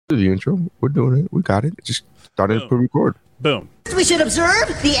the intro. We're doing it. We got it. Just started to record. Boom. We should observe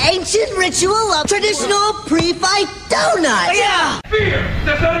the ancient ritual of traditional pre-fight donuts. Yeah! Fear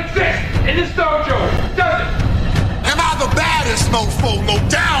does not exist in this dojo, does it? Am I the baddest mofo low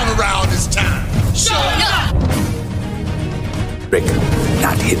down around this time? Shut up! Break,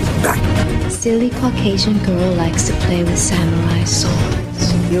 not hit back. Silly Caucasian girl likes to play with samurai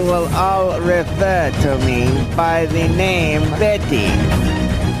swords. You will all refer to me by the name Betty.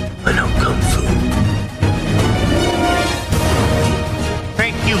 I know Kung Fu.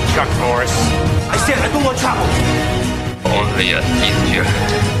 Thank you, Chuck Norris. I said I don't want trouble. Only a ninja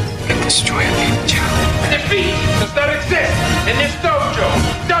can destroy a ninja. Defeat does not exist in this dojo,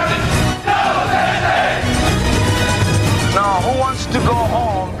 does it? No, Sensei! Now, who wants to go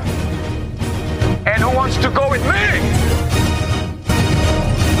home? And who wants to go with me?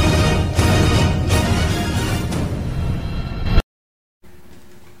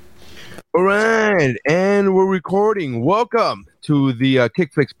 All right, and we're recording. Welcome to the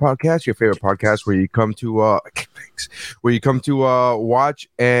Kickflix podcast, your favorite podcast, where you come to watch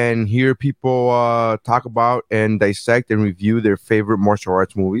and hear people talk about and dissect and review their favorite martial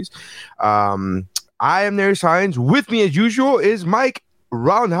arts movies. I am Nary Science. With me, as usual, is Mike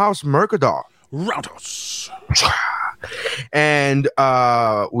Roundhouse Mercadal. Roundhouse. And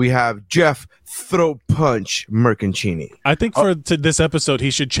we have Jeff Throat Punch Mercancini. I think for this episode,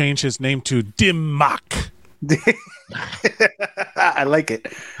 he should change his name to Dimmock. I like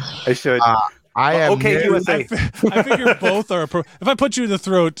it. I should. I am okay. USA. I figure both are. If I put you in the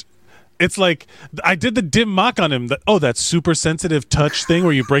throat, it's like I did the dim mock on him. That super sensitive touch thing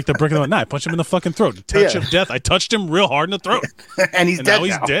where you break the brick. No, I punch him in the fucking throat. Touch of death. I touched him real hard in the throat, and he's dead. Now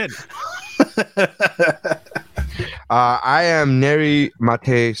he's dead. I am Neri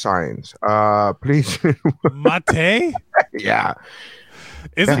Mate Science. Please, Mate. Yeah.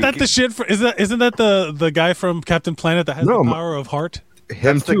 Isn't that the shit for? Isn't that the guy from Captain Planet that has the power of heart?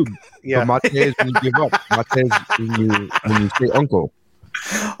 Him That's too. Yeah. But Mate is when you give up. Mate is when you say uncle.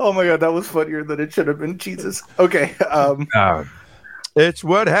 Oh my god, that was funnier than it should have been. Jesus. Okay. It's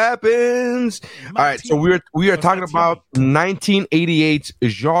what happens. All right, so we are talking about 1988's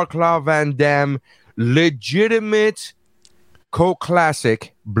Jean-Claude Van Damme legitimate cult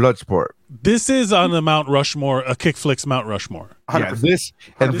classic Bloodsport. This is on the Mount Rushmore, a Kickflix Mount Rushmore. Yeah, this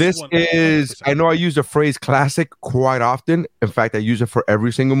is. I know I use the phrase "classic" quite often. In fact, I use it for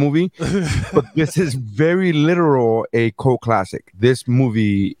every single movie. But this is very literal a cult classic. This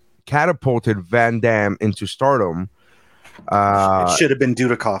movie catapulted Van Damme into stardom. It should have been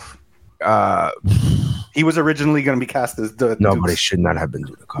Dudikoff. He was originally going to be cast as no, but it should not have been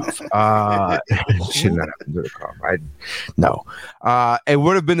Dudikoff. It should not have been Dudikoff. No. It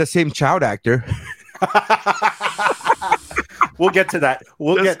would have been the same child actor. We'll get to that.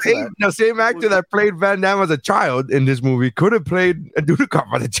 The same actor that played Van Damme as a child in this movie could have played Dudikoff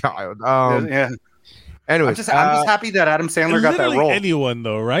as a child. Yeah. Anyway, I'm just happy that Adam Sandler got that role. Anyone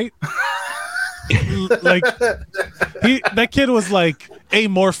though, right? Like that kid was like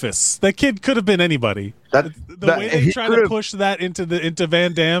amorphous. That kid could have been anybody. The way they try to push that into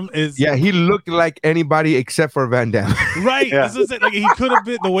Van Damme is he looked like anybody except for Van Damme. Right. Yeah. Like he could have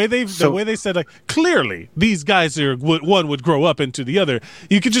been the way they said like clearly these guys one would grow up into the other.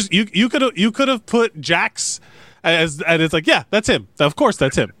 You could just you could have put Jax and it's like that's him. Of course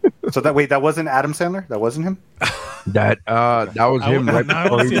that's him. So that wasn't Adam Sandler? That wasn't him? That was him right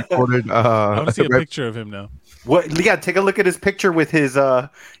before he recorded. I want to see a picture of him now. What? Yeah, take a look at his picture with his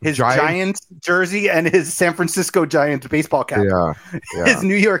Giants jersey and his San Francisco Giants baseball cap. Yeah. His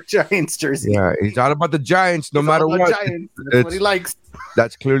New York Giants jersey. Yeah, he's all about the Giants no matter what. Giants. That's what he likes.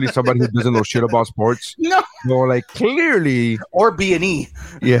 That's clearly somebody who doesn't know shit about sports. No, like clearly, or B&E.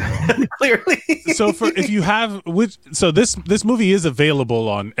 Yeah, clearly. So this movie is available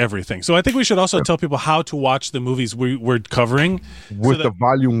on everything. So I think we should also tell people how to watch the movies we're covering with the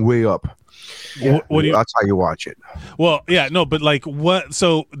volume way up. Yeah. That's how you watch it. Well, yeah, no, but like what?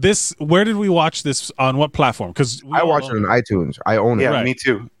 So where did we watch this on what platform? Because I watch it on iTunes. I own it. Yeah, right. Me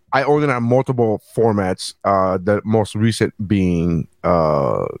too. I own it on multiple formats. The most recent being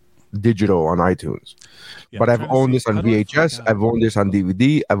digital on iTunes. Yeah, but I've owned this on VHS. I've owned this on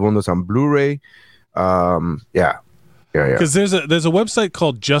DVD. I've owned this on Blu-ray. Yeah. Because there's a website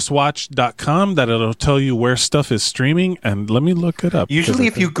called justwatch.com that it'll tell you where stuff is streaming, and let me look it up. Usually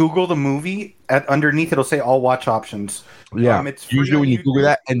if you Google the movie, underneath it'll say all watch options. Yeah, it's usually when you Google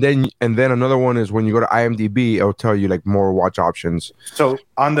that, and then another one is when you go to IMDb, it'll tell you like more watch options. So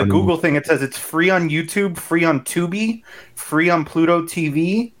on the Google thing, it says it's free on YouTube, free on Tubi, free on Pluto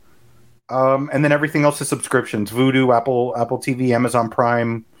TV, and then everything else is subscriptions: Vudu, Apple TV, Amazon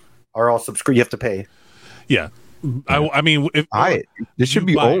Prime, are all subscribed. You have to pay. Yeah. I mean, this should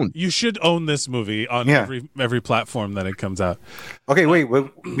be owned. You should own this movie on every platform that it comes out. Okay, wait.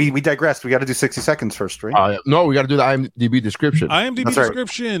 We digressed. We got to do 60 seconds first, right? No, we got to do the IMDb description.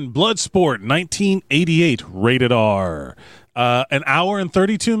 Description: Bloodsport, 1988, rated R. An hour and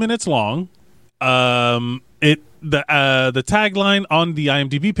 32 minutes long. The tagline on the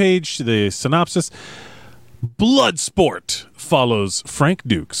IMDb page, the synopsis. Bloodsport follows Frank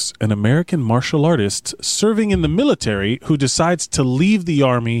Dukes, an American martial artist serving in the military who decides to leave the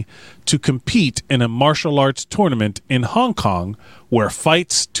army to compete in a martial arts tournament in Hong Kong where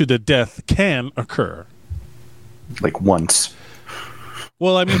fights to the death can occur. Like once.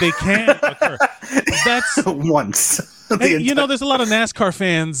 Well, I mean, they can occur. That's once. There's a lot of NASCAR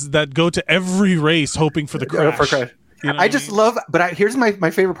fans that go to every race hoping for the crash. You know I just love, but here's my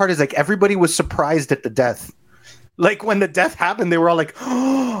favorite part is like everybody was surprised at the death. Like when the death happened, they were all like,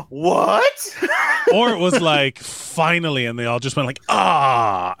 oh, "What?" Or it was like, "Finally," and they all just went like,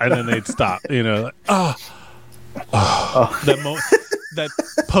 "Ah," and then they'd stop. Like, that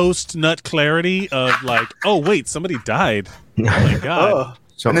post nut clarity of like, "Oh wait, somebody died." Oh my god!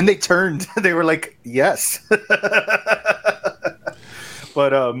 And then they turned. They were like, "Yes."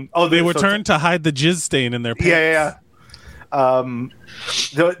 But they were turned to hide the jizz stain in their pants. Yeah. None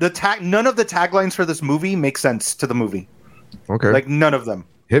of the taglines for this movie make sense to the movie. Okay. Like none of them.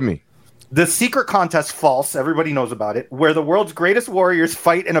 Hit me. The secret contest, false. Everybody knows about it. Where the world's greatest warriors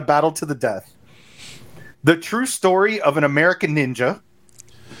fight in a battle to the death. The true story of an American ninja.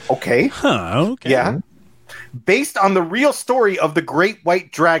 Okay. Okay. Yeah. Based on the real story of the Great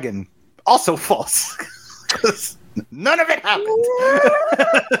White Dragon. Also false. None of it happened.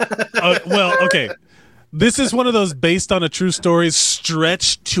 Well, okay. This is one of those based on a true story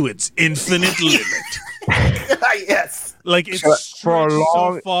stretched to its infinite limit. Yes. Like it's for a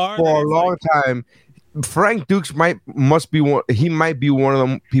long time. Frank Dukes must be one. He might be one of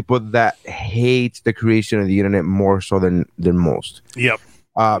the people that hates the creation of the internet more so than most. Yep.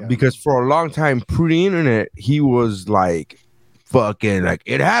 Because for a long time, pre-internet, he was like, "Fucking like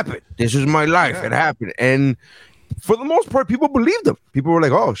it happened. This is my life. It happened." And for the most part, people believed him. People were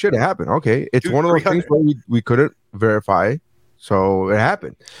like, "Oh shit, it happened." Okay, it's one of those things where we couldn't verify, so it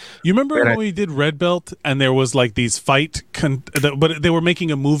happened. You remember when we did Red Belt and there was like these but they were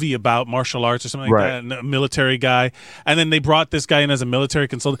making a movie about martial arts or something like that, and a military guy, and then they brought this guy in as a military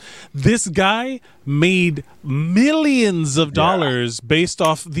consultant. This guy made millions of dollars based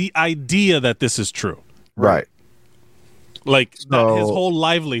off the idea that this is true. Right. Like his whole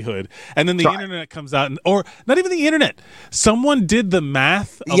livelihood, and then the internet comes out, or not even the internet. Someone did the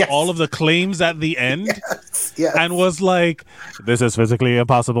math of all of the claims at the end, and was like, "This is physically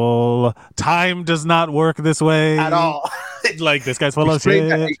impossible. Time does not work this way at all." Like this guy's full of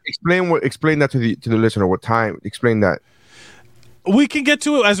shit. Explain that to the listener. What time? Explain that. We can get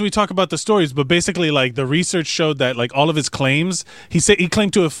to it as we talk about the stories, but basically, like the research showed that, like all of his claims, he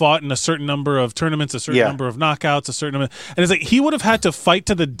claimed to have fought in a certain number of tournaments, a certain number of knockouts, a certain number, and it's like he would have had to fight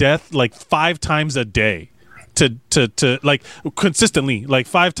to the death like 5 times a day, to like consistently, like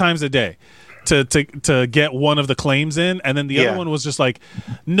 5 times a day, to get one of the claims in, and then the other one was just like,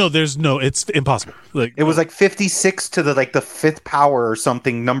 it's impossible. Like it was like 56 to the 5th power or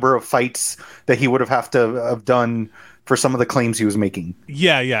something number of fights that he would have to have done for some of the claims he was making.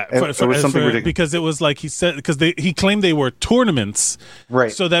 Yeah. It was something ridiculous. Because it was like he said, because he claimed they were tournaments.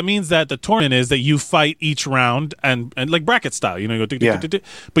 Right. So that means that the tournament is that you fight each round and like bracket style, you go,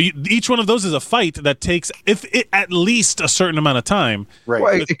 but each one of those is a fight that takes at least a certain amount of time. Right.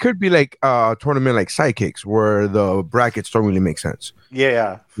 Well, it could be like a tournament like Sidekicks where the brackets don't really make sense.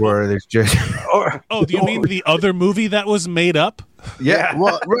 Yeah. Where there's just. Do you mean the other movie that was made up? Yeah.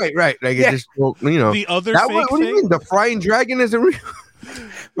 Well, right. Like it just, the other. What do you mean? The Flying Dragon isn't real.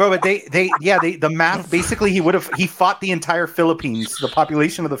 Well, but the math basically he fought the entire Philippines, the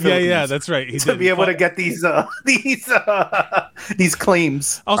population of the Philippines. Yeah, that's right. To be able to get these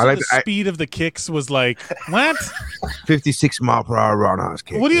claims. Also, speed of the kicks was like what? 56 mile per hour roundhouse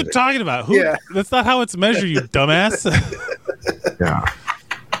kick. What are you talking about? That's not how it's measured, you dumbass. Yeah.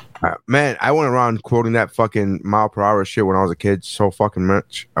 Man, I went around quoting that fucking mile per hour shit when I was a kid so fucking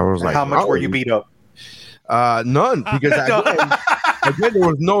much. I was like, how much were you beat up? None, because again, there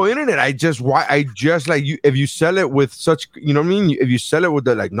was no internet. I just like you. If you sell it with such, you know what I mean. If you sell it with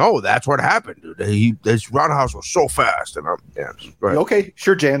the no, that's what happened, dude. This roundhouse was so fast, and okay,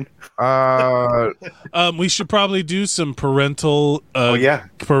 sure, Jan. We should probably do some parental.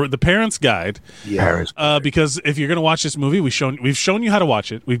 The parents' guide. Yeah. Because if you're gonna watch this movie, we've shown you how to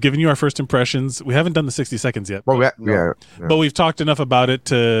watch it. We've given you our first impressions. We haven't done the 60 seconds yet. Well, but we've talked enough about it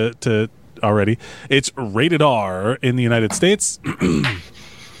to already. It's rated R in the United States.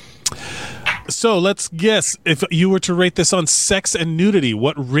 So let's guess, if you were to rate this on sex and nudity,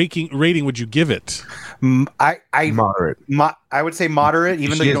 what rating would you give it? Moderate. I would say moderate,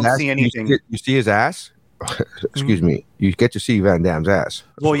 even though you don't see anything. You see his ass? Excuse me. You get to see Van Damme's ass.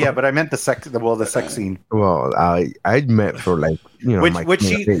 Well, yeah, but I meant the sex scene. Well, I meant for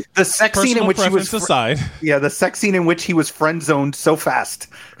the sex scene in which he was aside. Yeah, the sex scene in which he was friend zoned so fast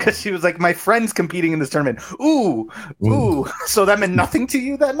because she was like, "My friend's competing in this tournament." Ooh. So that meant nothing to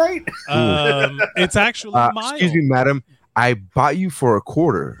you that night. It's actually mild. Excuse me, madam. I bought you for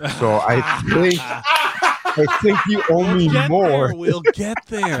 $0.25, so I think you owe me more. We'll get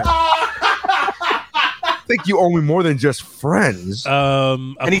there. I think you owe me more than just friends.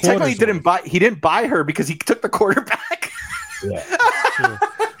 And he technically didn't buy her because he took the quarter back. Yeah.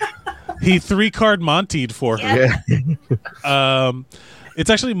 He 3-card Monti'd for her. Yeah. It's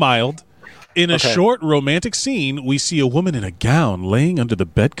actually mild. In a short romantic scene, we see a woman in a gown laying under the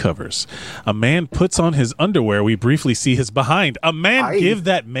bed covers. A man puts on his underwear. We briefly see his behind. A man, give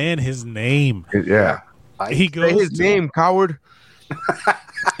that man his name. Yeah. He goes say his name, coward.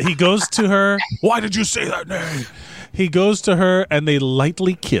 He goes to her. Why did you say that name? He goes to her and they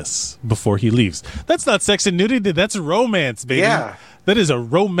lightly kiss before he leaves. That's not sex and nudity. That's romance, baby. Yeah. That is a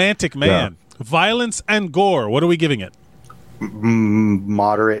romantic man. Yeah. Violence and gore. What are we giving it?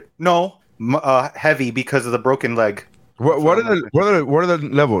 Moderate. No. Heavy because of the broken leg. What are the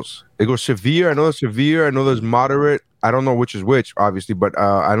levels? It goes severe. I know there's severe. I know there's moderate. I don't know which is which, obviously, but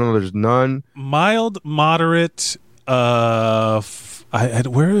I don't know. There's none. Mild, moderate. Where are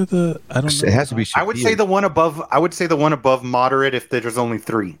the? I don't know. It has to be severe. I would say the one above. I would say the one above moderate if there's only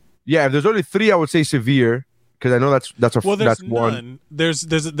 3. Yeah, if there's only 3, I would say severe because I know that's there's one. None. There's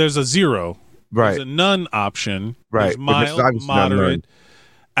a 0. Right. There's a none option. Right. There's mild, moderate.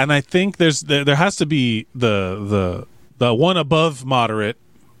 And I think there has to be the one above moderate.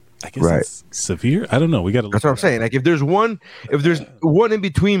 I guess it's severe. I don't know. We got to. That's what I'm saying. Like if there's one in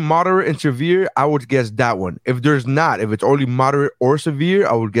between moderate and severe, I would guess that one. If there's not, if it's only moderate or severe,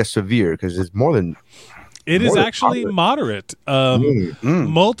 I would guess severe because it's more than. It is actually moderate.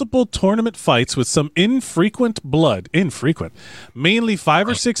 Multiple tournament fights with some infrequent blood. Mainly 5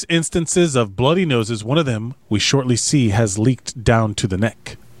 or 6 instances of bloody noses. One of them we shortly see has leaked down to the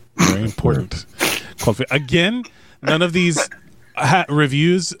neck. Very important. Again, none of these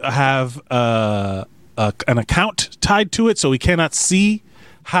reviews have an account tied to it, so we cannot see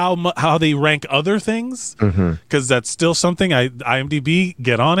how they rank other things because that's still something. IMDb,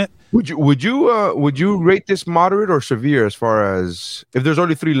 get on it. Would you rate this moderate or severe as far as if there's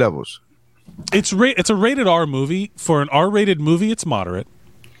only 3 levels? It's a rated R movie. For an R-rated movie, it's moderate.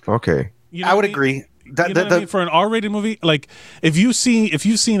 Okay, I would agree. For an R-rated movie, like if you've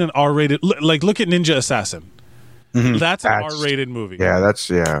seen an R-rated, like look at Ninja Assassin. That's an R-rated movie. Yeah,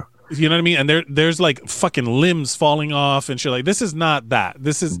 you know what I mean? And there's like fucking limbs falling off and shit. Like this is not that.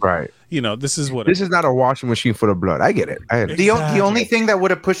 This is right. This is what. This is not a washing machine full of blood. I get it. The only thing that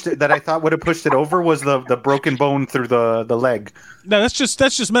would have pushed it, that I thought would have pushed it over, was the broken bone through the leg. No, that's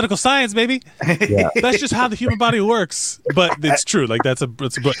just medical science, baby. Yeah. That's just how the human body works. But it's true. Like that's a.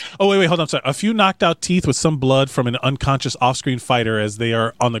 Oh wait, hold on. Sorry. A few knocked out teeth with some blood from an unconscious off-screen fighter as they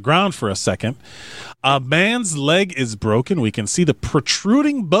are on the ground for a second. A man's leg is broken. We can see the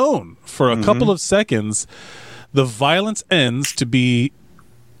protruding bone for a couple of seconds. The violence tends to be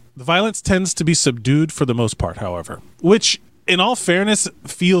subdued for the most part, however, which in all fairness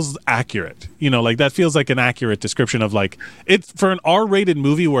feels accurate. Like that feels like an accurate description of like it's for an R-rated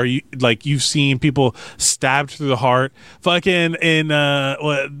movie where you've seen people stabbed through the heart, fucking in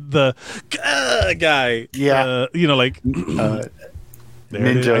the guy. Yeah.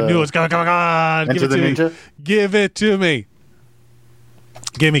 Ninja. I knew it was going on. Give it to me. Give it to me.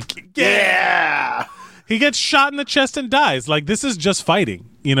 Give me. Yeah. He gets shot in the chest and dies. Like this is just fighting.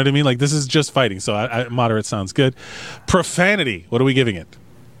 You know what I mean? Like this is just fighting. So moderate sounds good. Profanity. What are we giving it?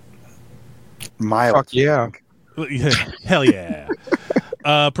 Mild. Fuck yeah. Hell yeah.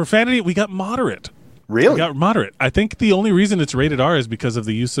 Profanity. We got moderate. Really? We got moderate. I think the only reason it's rated R is because of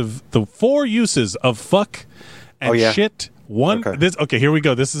the use of the 4 uses of fuck and shit. Here we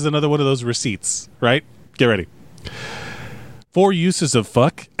go. This is another one of those receipts, right? Get ready. 4 uses of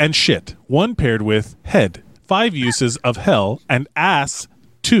fuck and shit, 1 paired with head, 5 uses of hell and ass,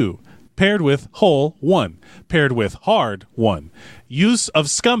 2. Paired with whole, 1. Paired with hard, 1. Use of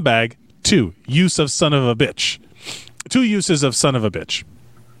scumbag, 2. Use of son of a bitch. 2 uses of son of a bitch.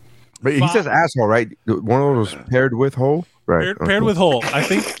 But he says asshole, right? One of those paired with whole, right? Paired with whole. I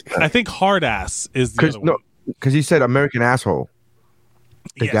think hard ass is the other one. Because he said American asshole.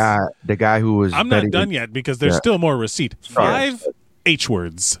 The guy who was. I'm not done yet because there's still more receipt. 5 H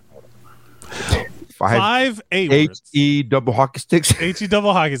words. 5 A words. H-E double hockey sticks. H-E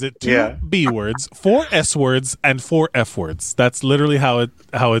double hockey sticks. 2 B words, 4 S words, and 4 F words. That's literally how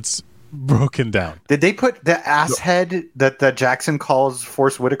it's broken down. Did they put the ass head that Jackson calls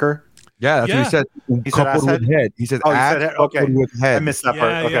Forrest Whitaker? Yeah, that's what he said. He said ass with head. He said ass head. Okay. with head. I missed that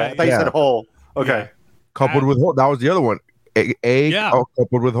part. Okay. I thought you said hole. Okay. Yeah. Coupled with whole. That was the other one.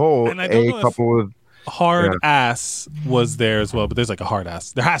 Coupled with whole. And I don't know coupled with hard ass was there as well, but there's like a hard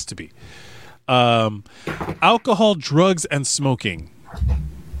ass. There has to be. Alcohol, drugs, and smoking.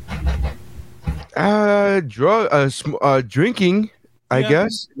 Drinking. I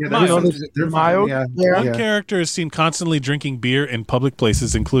guess. They're mild. One character is seen constantly drinking beer in public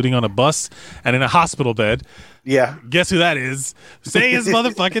places, including on a bus and in a hospital bed. Yeah. Guess who that is? Say his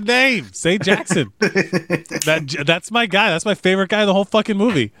motherfucking name. Say Jackson. That's my guy. That's my favorite guy of the whole fucking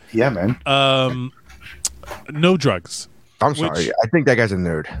movie. Yeah, man. No drugs. I'm sorry. I think that guy's a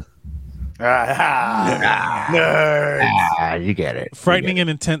nerd. Nerds. You get it. Frightening and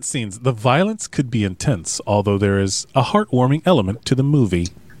intense scenes. The violence could be intense, although there is a heartwarming element to the movie.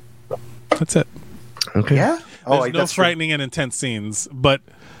 That's it. Okay. Yeah. There's no frightening and intense scenes, but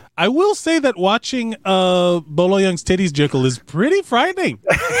I will say that watching Bolo Young's titties jiggle is pretty frightening.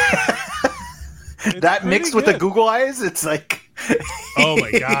 That mixed with the Google eyes, it's like, oh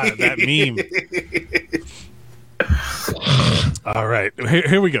my god, that meme. All right,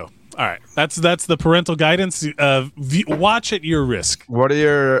 here we go. All right, that's the parental guidance. Watch at your risk. What are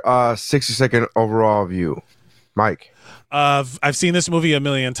your 60-second overall view, Mike? I've seen this movie a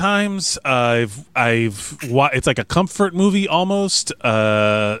million times. It's like a comfort movie almost.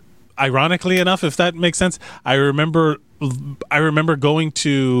 Ironically enough, if that makes sense, I remember going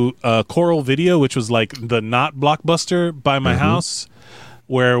to Coral Video, which was like the not Blockbuster by my house,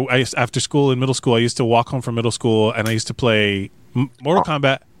 where after school in middle school, I used to walk home from middle school and I used to play Mortal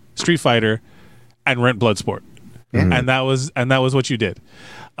Kombat, Street Fighter, and rent Bloodsport, and that was what you did.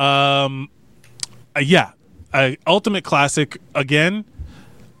 Ultimate classic again.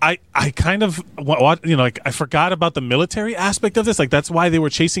 I kind of I forgot about the military aspect of this. Like that's why they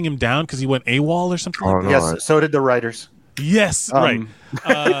were chasing him down because he went AWOL or something. Oh, no, yes, so did the writers. Yes, right. It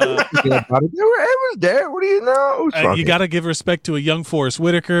was there. What do you know? You got to give respect to a young Forrest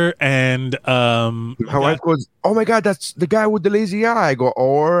Whitaker, and my wife goes, "Oh my god, that's the guy with the lazy eye." I go,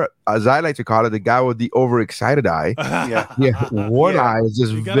 or as I like to call it, the guy with the overexcited eye. One eye is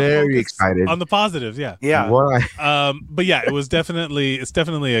just very excited on the positive. One eye. But yeah, it's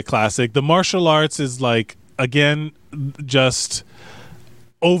definitely a classic. The martial arts is like again just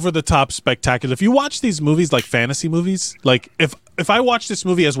over the top spectacular. If you watch these movies like fantasy movies, like if I watch this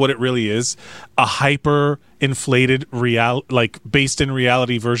movie as what it really is, a hyper inflated based in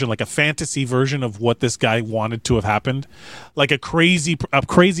reality version, like a fantasy version of what this guy wanted to have happened, like a crazy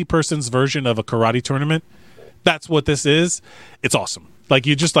person's version of a karate tournament, that's what this is. It's awesome. Like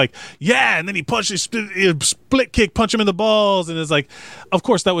you just like, yeah, and then he punches, split kick, punch him in the balls, and it's like, of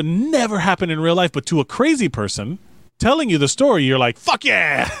course that would never happen in real life, but to a crazy person telling you the story, you're like, fuck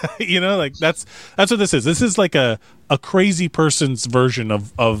yeah. Like that's what this is. This is like a crazy person's version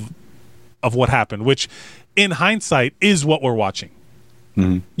of what happened, which in hindsight is what we're watching.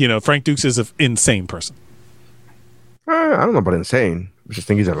 Frank Dukes is an insane person. I don't know about insane. I just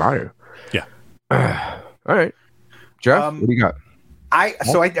think he's a liar. Yeah. All right. Jeff, what do you got? I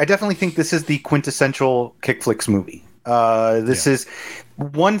definitely think this is the quintessential kick flicks movie. This is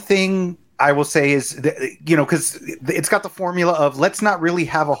one thing I will say is, because it's got the formula of let's not really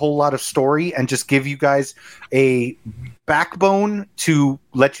have a whole lot of story and just give you guys a backbone to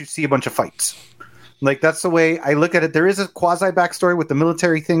let you see a bunch of fights. Like that's the way I look at it. There is a quasi backstory with the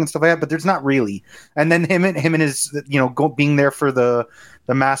military thing and stuff like that, but there's not really. And then him and his, being there for the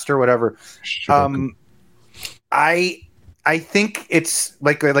master, or whatever. I think it's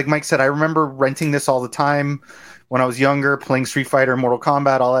like Mike said. I remember renting this all the time when I was younger, playing Street Fighter, Mortal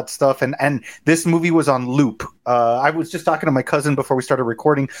Kombat, all that stuff. And this movie was on loop. I was just talking to my cousin before we started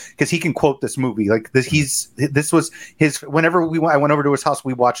recording because he can quote this movie. Like this was his, whenever I went over to his house,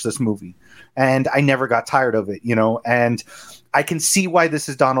 we watched this movie and I never got tired of it, and I can see why this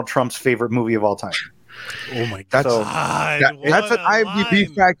is Donald Trump's favorite movie of all time. Oh my god! That's an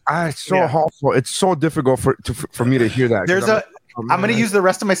IMDb fact. It's so helpful. It's so difficult for me to hear that. There's I'm going to use the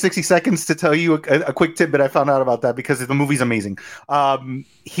rest of my 60 seconds to tell you a quick tidbit I found out about that because the movie's amazing.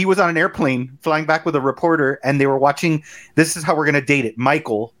 He was on an airplane flying back with a reporter, and they were watching. This is how we're going to date it.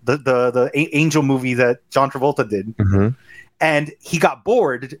 Michael, the Angel movie that John Travolta did, and he got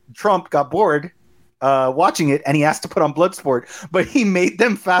bored. Trump got bored watching it, and he asked to put on Bloodsport, but he made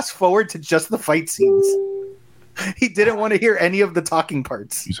them fast forward to just the fight scenes. He didn't want to hear any of the talking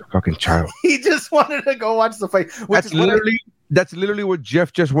parts. He's a fucking child. He just wanted to go watch the fight. That's literally what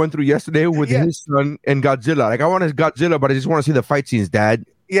Jeff just went through yesterday with his son and Godzilla. Like, I want to Godzilla, but I just want to see the fight scenes, Dad.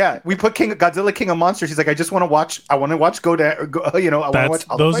 Yeah, we put Godzilla King of Monsters. He's like, I just want to watch. I want to watch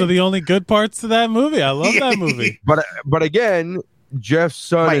Those are the only good parts to that movie. I love that movie. But again, Jeff's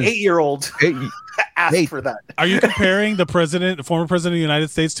son, my 8-year-old, asked for that. Are you comparing the former president of the United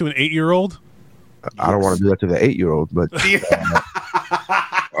States, to an 8-year-old? I don't want to do that to the 8-year-old, but I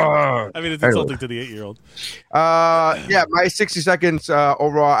mean, it's insulting to the 8-year-old. Yeah, my 60 seconds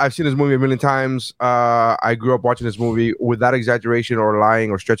overall. I've seen this movie a million times. I grew up watching this movie without exaggeration or lying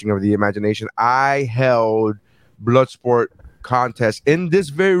or stretching of the imagination. I held Bloodsport contest in this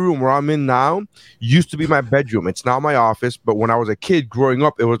very room where I'm in now. Used to be my bedroom. It's now my office, but when I was a kid growing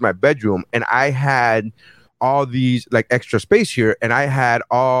up, it was my bedroom, and I had all these like extra space here, and I had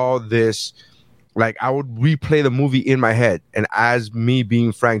all this. Like, I would replay the movie in my head, and as me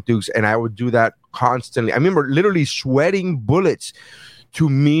being Frank Dukes, and I would do that constantly. I remember literally sweating bullets to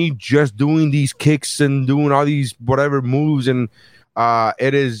me just doing these kicks and doing all these whatever moves. And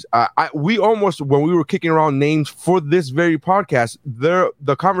it is we almost, when we were kicking around names for this very podcast, the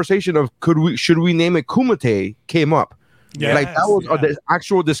conversation of should we name it Kumite came up. Yes, like that was the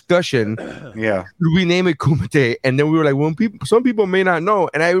actual discussion. Yeah, we name it Kumite, and then we were like, some people may not know.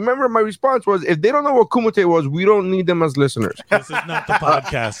 And I remember my response was, if they don't know what Kumite was, we don't need them as listeners. This is not the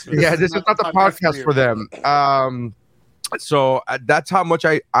podcast. This is not the podcast for them. So that's how much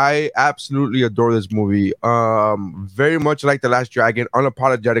I absolutely adore this movie. Very much like The Last Dragon,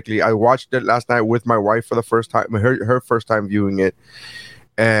 unapologetically. I watched it last night with my wife for the first time, her first time viewing it,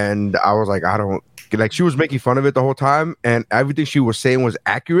 and I was like, like, she was making fun of it the whole time, and everything she was saying was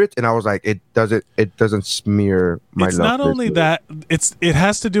accurate, and I was like, it doesn't smear my love. It's not only that, it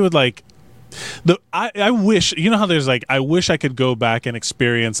has to do with like I wish, you know how there's like, I wish I could go back and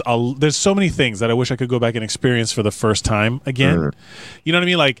experience there's so many things that I wish I could go back and experience for the first time again. You know what I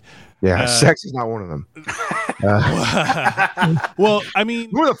mean? Like, yeah, sex is not one of them. Well, I mean,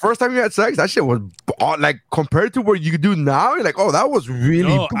 remember the first time you had sex? That shit was like, compared to what you do now. You're like, oh, that was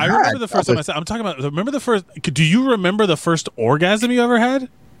really. No, I remember the first time I said. I'm talking about. Remember the first? Do you remember the first orgasm you ever had?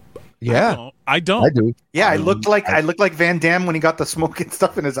 Yeah, I don't. I do. Yeah, I looked like Van Damme when he got the smoke and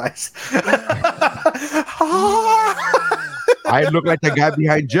stuff in his eyes. I look like the guy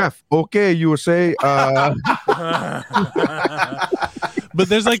behind Jeff. Okay, you will say. But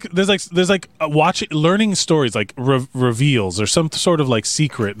there's like learning stories, like reveals or some sort of like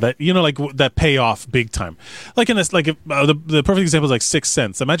secret that, you know, like that pay off big time. Like in this, like the perfect example is like Sixth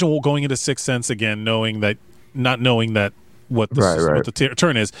Sense. Imagine going into Sixth Sense again, not knowing that what the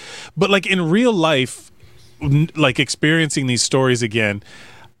turn is, but like in real life, like experiencing these stories again.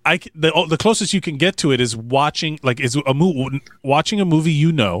 The closest you can get to it is watching a movie,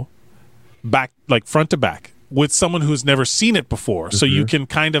 you know, back, like front to back, with someone who's never seen it before, so you can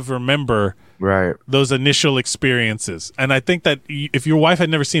kind of remember those initial experiences. And I think that if your wife had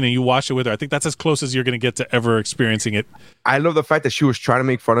never seen it, you watched it with her, I think that's as close as you're going to get to ever experiencing it. I love the fact that she was trying to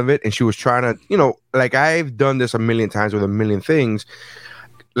make fun of it, and she was trying to, you know, like, I've done this a million times with a million things.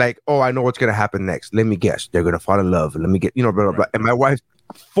 Like, oh, I know what's going to happen next. Let me guess. They're going to fall in love. Let me get, you know, blah, blah, blah. And my wife,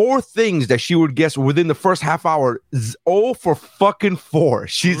 4 things that she would guess within the first half hour, 0 for fucking 4.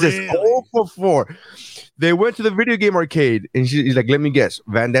 She's just 0 for 4. They went to the video game arcade, and she's like, let me guess,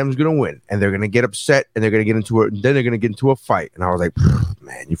 Van Damme's gonna win, and they're gonna get upset, and they're gonna get into it, then they're gonna get into a fight. And I was like,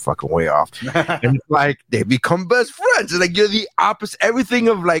 man, you fucking way off. And like, they become best friends. And like, you're the opposite. Everything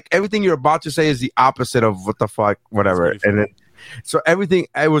you're about to say is the opposite of what the fuck, whatever. And then, so everything,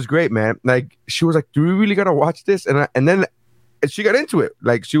 it was great, man. Like, she was like, do we really gotta watch this? And then she got into it.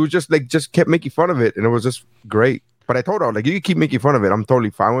 Like, she was just kept making fun of it, and it was just great. But I told her, like, you can keep making fun of it. I'm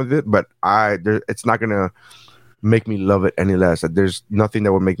totally fine with it, but it's not gonna make me love it any less. There's nothing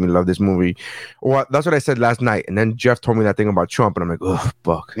that would make me love this movie. Well, that's what I said last night. And then Jeff told me that thing about Trump, and I'm like, oh,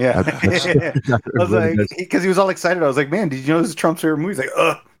 fuck. Yeah. I was like, because he was all excited. I was like, man, did you know this is Trump's favorite movie? He's like,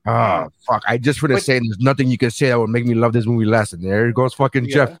 ugh. Oh, fuck. I just finished saying there's nothing you can say that would make me love this movie less. And there goes fucking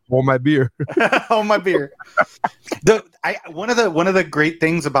Jeff. Hold my beer. Hold my beer. One of the great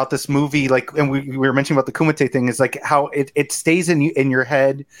things about this movie, like, and we were mentioning about the Kumite thing, is like how it stays in your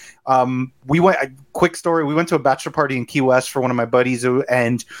head. Quick story. We went to a bachelor party in Key West for one of my buddies,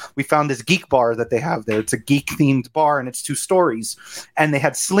 and we found this geek bar that they have there. It's a geek themed bar, and it's 2 stories, and they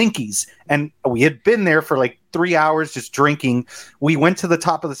had Slinkies, and we had been there for like 3 hours just drinking. We went to the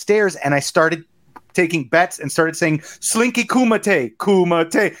top of the stairs, and I started taking bets and started saying Slinky Kumite,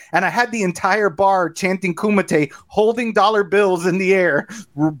 Kumite, and I had the entire bar chanting Kumite, holding dollar bills in the air,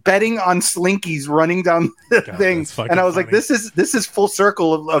 betting on Slinkies running down the thing. And I was like, this is full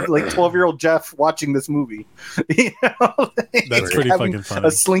circle of like 12-year-old Jeff watching this movie. You know? That's pretty fucking funny.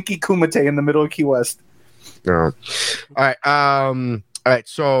 A Slinky Kumite in the middle of Key West. Yeah. All right.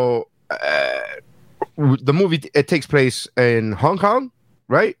 So the movie, it takes place in Hong Kong.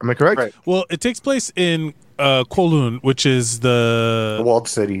 Right? Am I correct? Right. Well, it takes place in Kowloon, which is the walled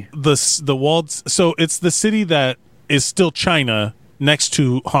city. The walled. So it's the city that is still China next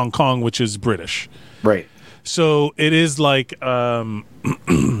to Hong Kong, which is British. Right. So it is like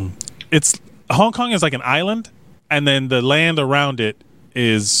it's Hong Kong is like an island, and then the land around it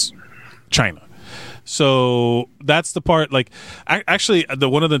is China. So that's the part. Like, actually,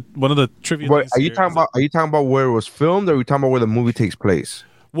 one of the trivia. Wait, are you talking about where it was filmed, or are you talking about where the movie takes place?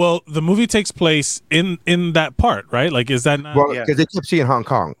 Well, the movie takes place in that part, right? Like, is that not? Well, because they kept seeing Hong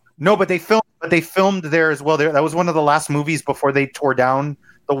Kong. No, but they filmed there as well. That was one of the last movies before they tore down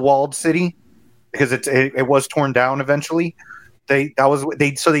the walled city, because it was torn down eventually. They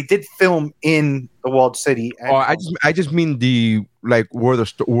did film in the walled city. I just mean the like where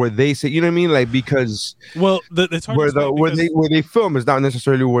they say, you know what I mean, like, because it's hard where they film is not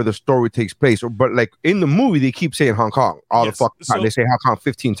necessarily where the story takes place, but like in the movie they keep saying Hong Kong all the fucking time. They say Hong Kong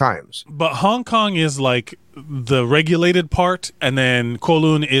 15 times. But Hong Kong is like the regulated part, and then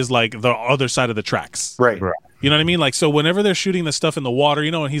Kowloon is like the other side of the tracks. Right. You know what I mean? Like, so whenever they're shooting the stuff in the water,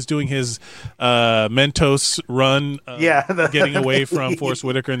 you know, and he's doing his Mentos run, getting away from Forrest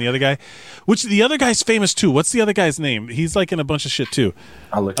Whitaker and the other guy, which the other guy's famous too. What's the other guy's name? He's like in a bunch of shit too.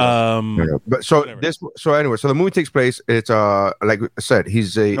 I'll look But so whatever. So the movie takes place. It's like I said,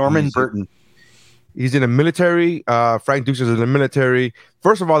 he's Norman Burton. He's in the military. Frank Dukes is in the military.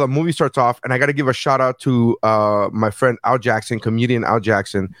 First of all, the movie starts off, and I got to give a shout out to my friend Al Jackson, comedian Al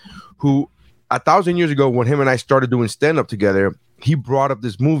Jackson, who 1,000 years ago, when him and I started doing stand-up together, he brought up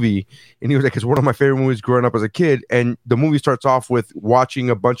this movie, and he was like, it's one of my favorite movies growing up as a kid. And the movie starts off with watching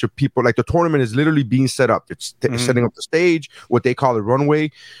a bunch of people, like the tournament is literally being set up. It's setting up the stage, what they call the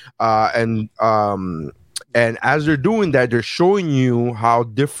runway. And as they're doing that, they're showing you how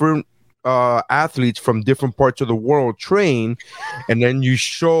different athletes from different parts of the world train, and then you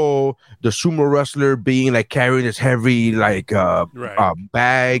show the sumo wrestler being like carrying this heavy like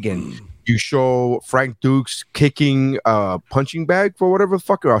bag, and you show Frank Dukes kicking a punching bag for whatever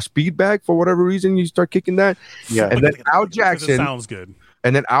fuck, or a speed bag for whatever reason. You start kicking that, and then Al Jackson sounds good.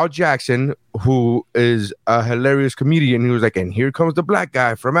 And then Al Jackson, who is a hilarious comedian, he was like, and here comes the black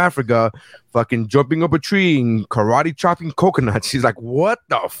guy from Africa, fucking jumping up a tree and karate chopping coconuts. He's like, what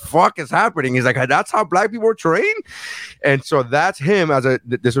the fuck is happening? He's like, that's how black people train? And so that's him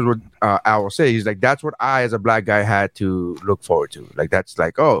this is what Al will say. He's like, that's what I, as a black guy, had to look forward to. Like, that's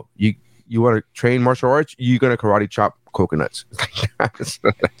like, oh, you want to train martial arts? You're going to karate chop coconuts.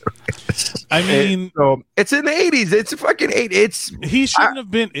 I mean, so it's in the 80s. It's fucking 80s. He shouldn't have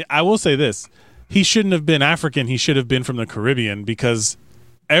been. I will say this: he shouldn't have been African. He should have been from the Caribbean, because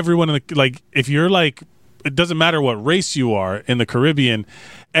everyone in the, like, if you're like, it doesn't matter what race you are in the Caribbean,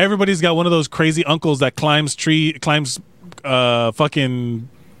 everybody's got one of those crazy uncles that climbs fucking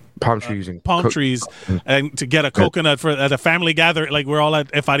palm trees and trees and to get a coconut at a family gathering. Like, we're all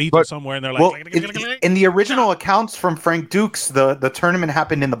at Efarito somewhere, and they're like, well, in the original accounts from Frank Dukes, the tournament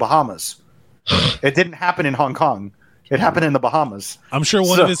happened in the Bahamas. It didn't happen in Hong Kong. It happened in the Bahamas. I'm sure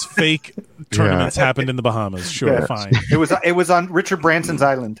one of his fake tournaments happened in the Bahamas. Sure, fine. It was on Richard Branson's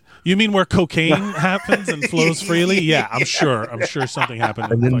island. You mean where cocaine happens and flows freely? Yeah, I'm sure something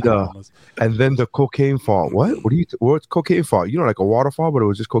happened in the Bahamas. And then the cocaine fall. What's cocaine fall? You know, like a waterfall, but it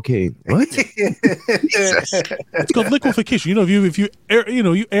was just cocaine. What? It's called liquefaction. You know, if you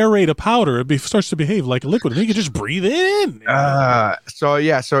aerate a powder, it starts to behave like a liquid, and then you can just breathe in. So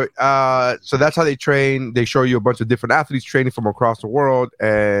that's how they train. They show you a bunch of different athletes training from across the world,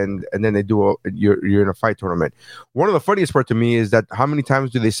 and then they do you're in a fight tournament. One of the funniest part to me is that how many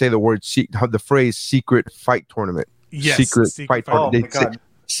times do they say the phrase secret fight tournament? Yes, secret fight tournament.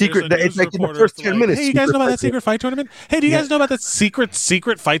 secret. There's a It's news like in the reporter first that's 10 like, minutes. Hey, you guys know about that secret fight tournament? Hey, do you guys know about that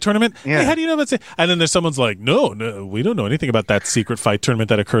secret fight tournament? Yeah. Hey, how do you know about it? And then there's someone's like, no, we don't know anything about that secret fight tournament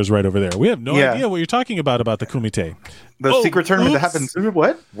that occurs right over there. We have no idea what you're talking about the Kumite. The secret tournament that happens.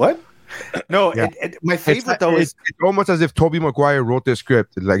 What? No, my favorite though is it's almost as if Tobey Maguire wrote this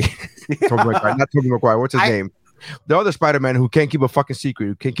script. Like Tobey Maguire, not Tobey Maguire. What's his name? The other Spider-Man who can't keep a fucking secret,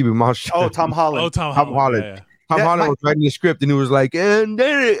 who can't keep his mouth shut. Oh, Tom Holland. Oh, Tom Holland. Yeah. Tom Holland was writing the script, and he was like, and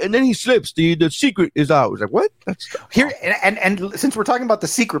then he slips. The secret is out. I was like, what? That's here. And since we're talking about the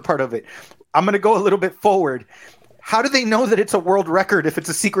secret part of it, I'm going to go a little bit forward. How do they know that it's a world record if it's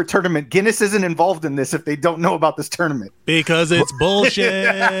a secret tournament? Guinness isn't involved in this if they don't know about this tournament. Because it's bullshit.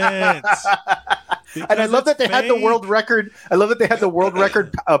 And I love that they had the world record. I love that they had the world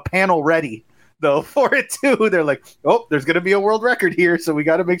record panel ready though for it too. They're like, oh, there's gonna be a world record here, so we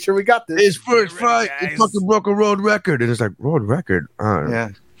got to make sure we got this. His first fight, he fucking broke a world record, and it's like world record. Yeah.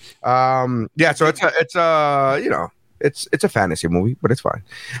 So it's a fantasy movie, but it's fine.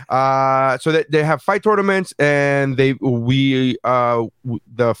 So they have fight tournaments, and first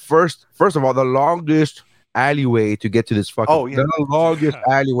of all, the longest alleyway to get to this fucking the longest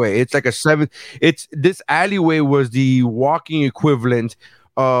alleyway. It's like this alleyway was the walking equivalent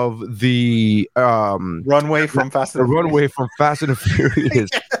of the runway from Fast and Furious.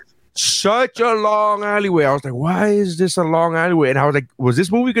 Such a long alleyway. I was like, why is this a long alleyway? And I was like, was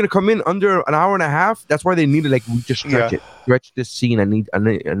this movie going to come in under an hour and a half? That's why they needed we just stretch this scene. I need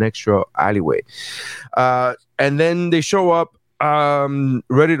an extra alleyway. And then they show up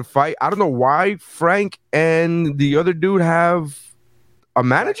ready to fight. I don't know why Frank and the other dude have a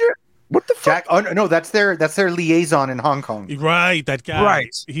manager. What the fuck? Jack? Oh no, that's their liaison in Hong Kong. Right, that guy.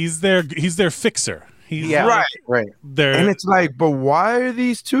 Right, he's their fixer. Right. And it's like, but why are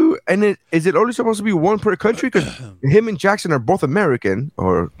these two? And is it only supposed to be one per country? Because him and Jackson are both American,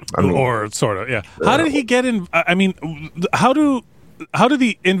 or sort of, yeah. How did he get in? I mean, how do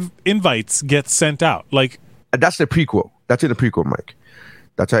the invites get sent out? Like, that's the prequel. That's in the prequel, Mike.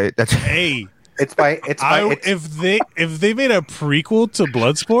 That's hey. If they made a prequel to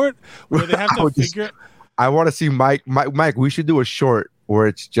Bloodsport where they have to figure. I want to see Mike. We should do a short where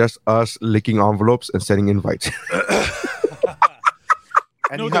it's just us licking envelopes and sending invites.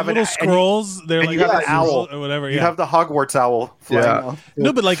 And you have little scrolls. They're like you have an owl or whatever. You have the Hogwarts owl. Yeah.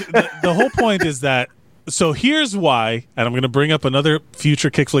 No, but like the whole point is that. So here's why, and I'm going to bring up another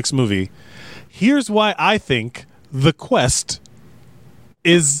future Kickflix movie. Here's why I think The Quest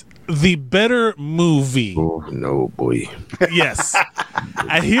is the better movie. Oh no, boy! Yes,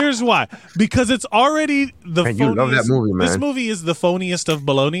 and here's why: because it's already the. Man, you love that movie, man. This movie is the phoniest of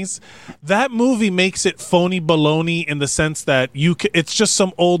balonies. That movie makes it phony baloney in the sense that it's just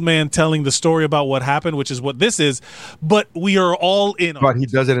some old man telling the story about what happened, which is what this is. But we are all in. But he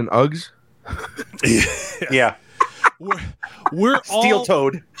does it in Uggs. Yeah. We're Steel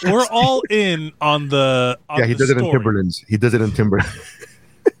toed. We're all in on the. Yeah, he does it in Timberlands. He does it in Timberlands.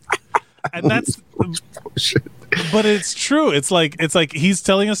 And that's but it's true. It's like he's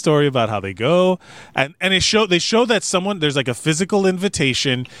telling a story about how they go, and they show that there's like a physical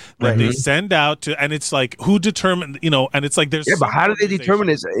invitation that they send out to, and it's like who determined, and it's like there's but how do they determine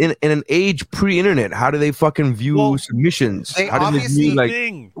this in an age pre-internet? How do they fucking view submissions? How do they view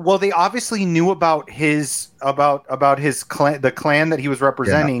they obviously knew about his clan, the clan that he was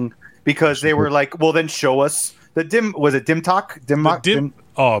representing, because they were like, well, then show us the Dim.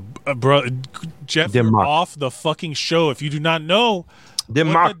 Oh, bro, Jeff, you're off the fucking show if you do not know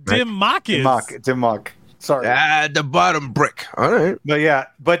Dim what the Dim Mak is. Dim Mak. Sorry. The bottom brick. All right. But yeah,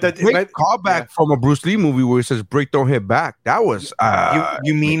 but the callback from a Bruce Lee movie where it says "break, don't hit back." That was.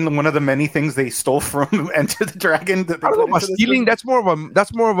 You mean one of the many things they stole from Enter the Dragon? That they I don't know about stealing. That's more of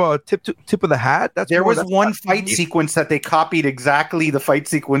a tip of the hat. There was one fight sequence that they copied exactly the fight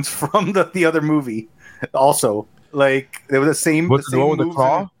sequence from the other movie. Also. Like they were the same. What's the one with the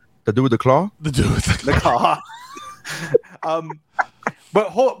claw? The dude with the claw? The dude with the claw.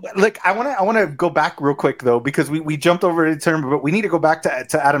 But I want to go back real quick though, because we jumped over the term, but we need to go back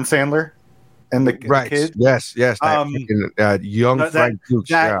to Adam Sandler and the kid. Yes. Young Frank Dukes.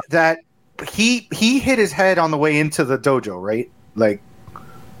 That he hit his head on the way into the dojo, right?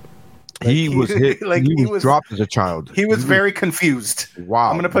 He was hit. Like he was dropped as a child. He was very confused.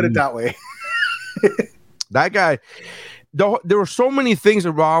 Wow. I'm gonna put it that way. That guy, there were so many things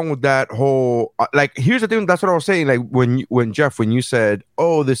wrong with that whole. Here's the thing. That's what I was saying. Like when Jeff, when you said,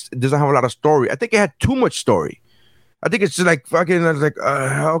 "Oh, this doesn't have a lot of story," I think it had too much story. I think it's just like fucking. I was like,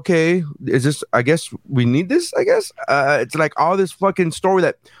 okay, is this? I guess we need this. I guess it's like all this fucking story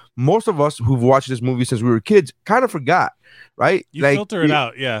that most of us who've watched this movie since we were kids kind of forgot, right? You filter it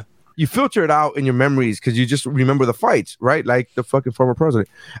out, yeah. You filter it out in your memories because you just remember the fights, right? Like the fucking former president.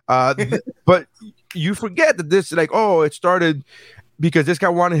 But you forget that this, like, oh, it started because this guy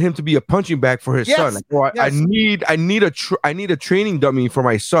wanted him to be a punching bag for his son. Like, oh, I need a training dummy for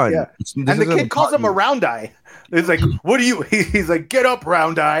my son. Yeah. And the kid calls him a round eye. It's like, what do you? He's like, get up,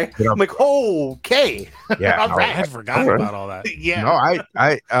 round eye. I'm like, okay. Yeah, I had forgotten about all that. Yeah. No,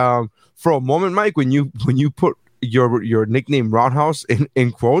 I for a moment, Mike, when you put your nickname Roundhouse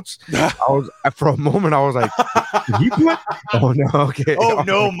in quotes, for a moment I was like, did he put? Oh no, okay. Oh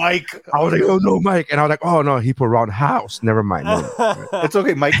no, Mike. I was like, oh no, Mike, and I was like, oh no, he put Roundhouse. Never mind. It's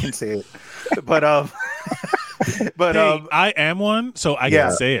okay, Mike can say it, but hey, I am one, so I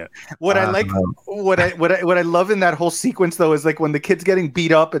can say it. What I like, what I love in that whole sequence though is like when the kid's getting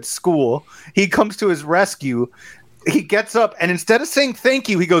beat up at school, he comes to his rescue. He gets up and instead of saying thank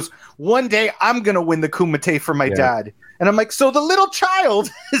you, he goes, one day I'm going to win the Kumite for my dad. And I'm like, so the little child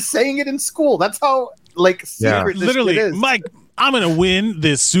is saying it in school. That's how like secret this literally shit is. Mike, I'm going to win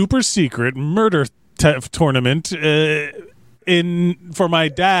this super secret murder tournament for my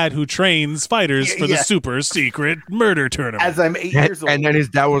dad who trains fighters for the super secret murder tournament. As I'm 8 years old. And then his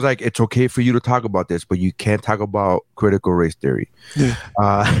dad was like, it's okay for you to talk about this, but you can't talk about critical race theory.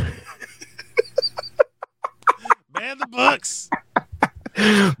 Ban the books.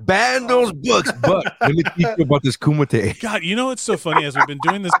 Ban those books. But let me teach you about this Kumite. God, you know what's so funny? As we've been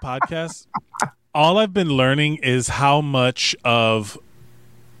doing this podcast, all I've been learning is how much of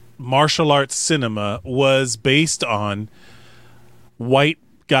martial arts cinema was based on white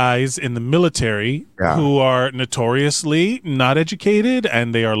guys in the military who are notoriously not educated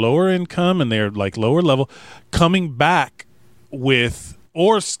and they are lower income and they are like lower level, coming back with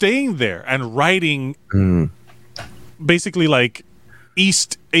or staying there and writing basically like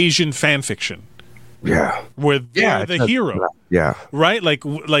East Asian fan fiction. Yeah. Where they're the hero. Yeah. Right? Like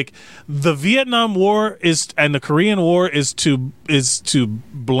the Vietnam War and the Korean War is to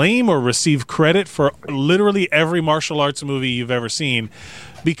blame or receive credit for literally every martial arts movie you've ever seen,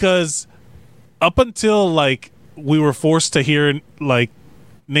 because up until like we were forced to hear like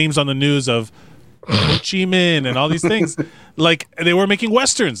names on the news of Ho Chi Minh and all these things, like they were making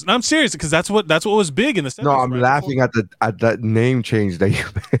westerns. And I'm serious because that's what was big in the 70s. No, I'm laughing at that name change that you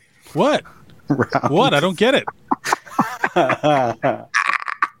made. What? What? I don't get it.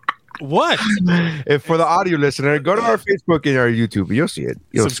 What? If for the audio listener, go to our Facebook and our YouTube. You'll see it.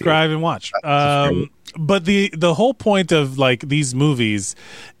 Subscribe and watch. But the whole point of like these movies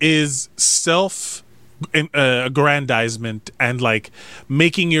is aggrandizement and like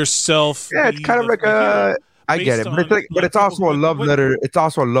making yourself. Yeah, it's kind of like a. I get it, but it's also a love letter. It's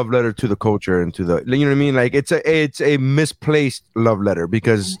also a love letter to the culture and to the, you know what I mean? Like it's a misplaced love letter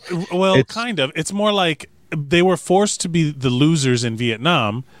because kind of. It's more like they were forced to be the losers in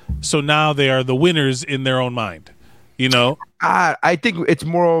Vietnam, so now they are the winners in their own mind. You know, I think it's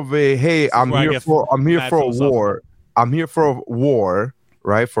more of a hey, I'm here for a war. I'm here for a war.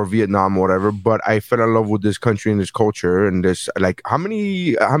 Right, for Vietnam or whatever, but I fell in love with this country and this culture and this, like, how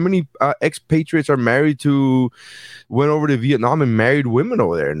many expatriates are married to, went over to Vietnam and married women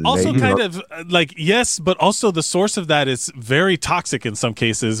over there, and also like yes, but also the source of that is very toxic in some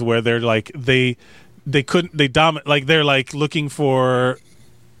cases where they're like they dominate, like they're like looking for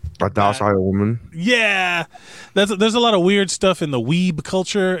a docile woman. Yeah, there's a lot of weird stuff in the weeb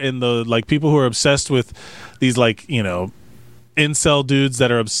culture, in the like people who are obsessed with these, like, you know, incel dudes that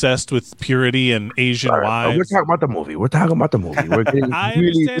are obsessed with purity and Asian wives. We're talking about the movie. We're getting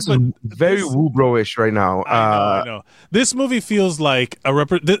really, this is very woo-bro-ish right now. I know. This movie feels like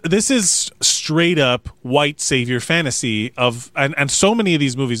this is straight up white savior fantasy and so many of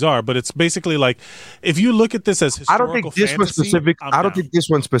these movies are, but it's basically like, if you look at this as historical I don't think this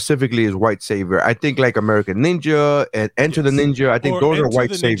one specifically is white savior. I think like American Ninja and Enter the Ninja, I think those are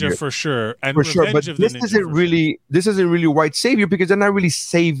white savior for sure. And for sure, but this isn't really white savior because they're not really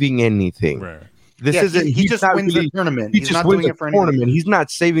saving anything. Right. This isn't. He just wins the tournament. He's not doing it for anything. He's not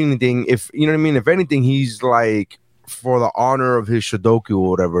saving anything. If you know what I mean. If anything, he's like for the honor of his Sudoku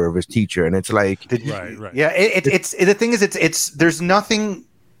or whatever of his teacher, and it's like right. Yeah, it's the thing is it's there's nothing.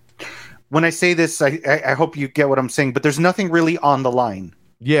 When I say this, I hope you get what I'm saying, but there's nothing really on the line.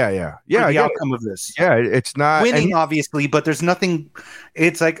 Yeah. The outcome of this. Yeah, it's not winning, obviously, but there's nothing.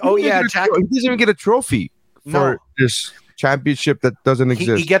 It's like, Jack. He doesn't even get a trophy for this championship that doesn't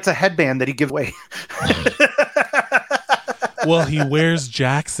exist. He gets a headband that he gives away. Well, he wears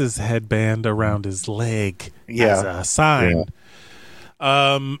Jax's headband around his leg as a sign.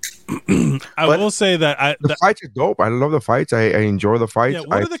 Yeah. I will say that the fights are dope. I love the fights. I enjoy the fights. Yeah,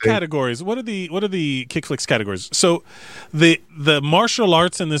 what are the categories? What are the kick flicks categories? So the martial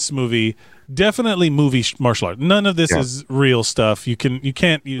arts in this movie, definitely movie martial art. None of this is real stuff. You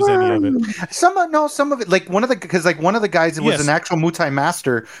can't use any of it. Some of it, like one of the guys was an actual Muay Thai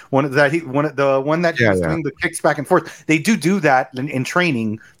master. The one that he was doing the kicks back and forth. They do that in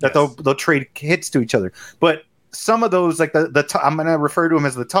training. That they'll trade hits to each other. But some of those, like I'm gonna refer to him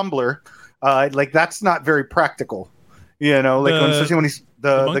as the tumbler. Like that's not very practical. You know, like especially when he's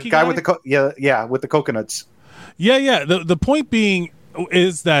the guy with the with the coconuts. Yeah. The point being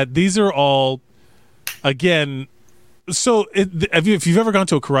is that these are all, again, so if you've ever gone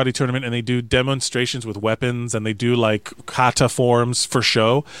to a karate tournament and they do demonstrations with weapons and they do like kata forms for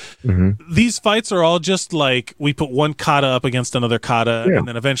show, these fights are all just like we put one kata up against another kata and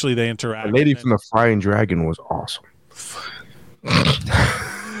then eventually they interact. The lady from the Flying Dragon was awesome.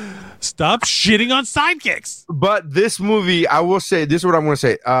 Stop shitting on sidekicks. But this movie, I will say, this is what I'm going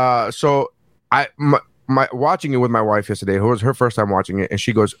to say. So my watching it with my wife yesterday, it was her first time watching it, and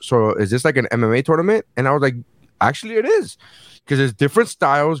she goes, "So is this like an MMA tournament?" And I was like, "Actually, it is, because there's different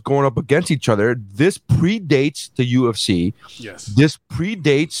styles going up against each other. This predates the UFC. Yes, this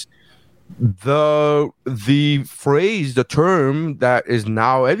predates the phrase, the term that is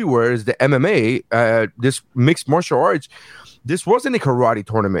now everywhere is the MMA. This mixed martial arts." This wasn't a karate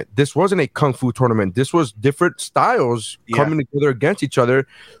tournament. This wasn't a kung fu tournament. This was different styles coming together against each other,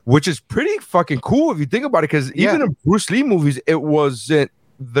 which is pretty fucking cool if you think about it. Because even in Bruce Lee movies, there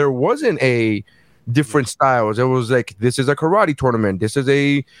wasn't a different styles. It was like, this is a karate tournament. This is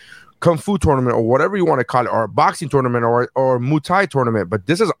a kung fu tournament, or whatever you want to call it, or a boxing tournament, or Muay Thai tournament. But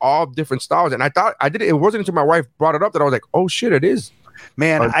this is all different styles. And I thought it wasn't until my wife brought it up that I was like, oh shit, it is.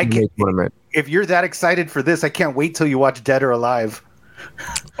 Man, if you're that excited for this, I can't wait till you watch Dead or Alive.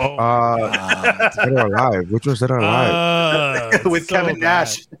 Dead or Alive. Which was Dead or Alive? With Kevin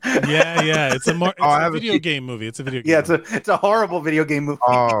Nash. Yeah. It's a video game movie. It's a video game. Yeah, it's a horrible video game movie.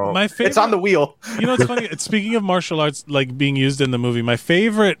 Oh. My favorite, it's on the wheel. You know what's funny? Speaking of martial arts like being used in the movie, my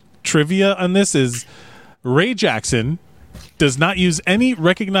favorite trivia on this is Ray Jackson does not use any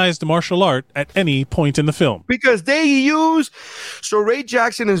recognized martial art at any point in the film. Because so Ray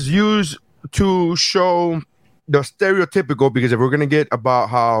Jackson is used to show the stereotypical, because if we're going to get about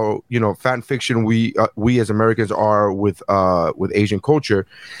how, fan fiction we as Americans are with Asian culture,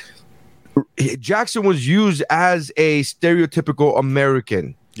 Jackson was used as a stereotypical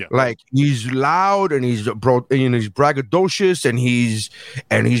American. Yeah. Like he's loud and he's braggadocious and he's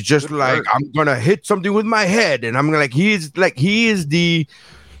just like, I'm gonna hit something with my head, and I'm like he is the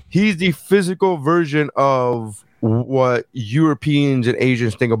physical version of what Europeans and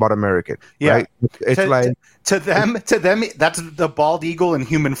Asians think about American. Yeah, right? It's to them that's the bald eagle in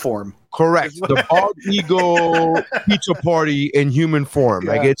human form. Correct. The bald eagle pizza party in human form.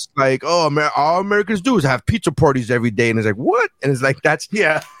 Yeah. Like it's like, all Americans do is have pizza parties every day, and it's like, what? And it's like that's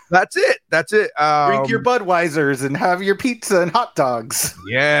it. That's it. Drink your Budweisers and have your pizza and hot dogs.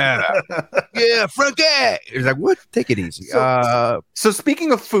 Yeah, yeah, Frankie. It's like, what? Take it easy. So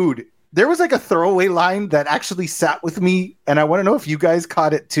speaking of food, there was like a throwaway line that actually sat with me, and I want to know if you guys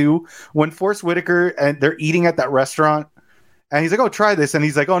caught it too. When Forrest Whitaker and they're eating at that restaurant, and he's like, "Oh, try this," and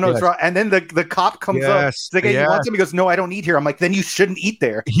he's like, "Oh no, it's wrong." And then the cop comes up. He's like, "Hey, you want some?" He goes, "No, I don't eat here." I'm like, "Then you shouldn't eat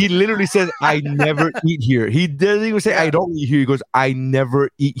there." He literally says, "I never eat here." He doesn't even say, "I don't eat here." He goes, "I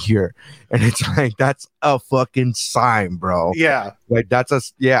never eat here," and it's like that's a fucking sign, bro. Yeah, like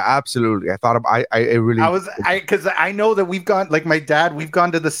absolutely. I thought because I know that we've gone, like my dad, we've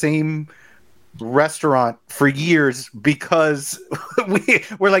gone to the same restaurant for years because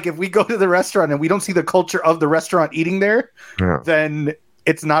we're like, if we go to the restaurant and we don't see the culture of the restaurant eating there, then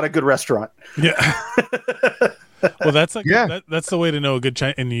it's not a good restaurant. Yeah. Well, that's like that's the way to know a good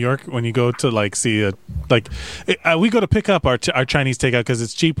in New York when you go to like see we go to pick up our Chinese takeout because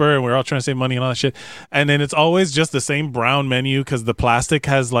it's cheaper and we're all trying to save money and all that shit, and then it's always just the same brown menu because the plastic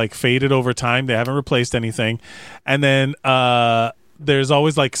has like faded over time. They haven't replaced anything, and then there's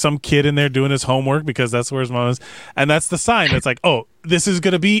always like some kid in there doing his homework because that's where his mom is, and that's the sign. It's like, oh, this is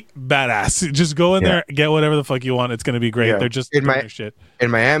gonna be badass. Just go in there, get whatever the fuck you want. It's gonna be great. They're just doing their shit. In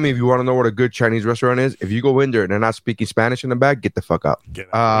Miami, if you want to know what a good Chinese restaurant is, if you go in there and they're not speaking Spanish in the back, get the fuck out.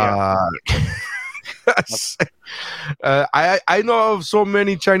 I know of so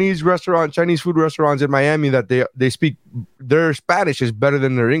many Chinese food restaurants in Miami that they speak, their Spanish is better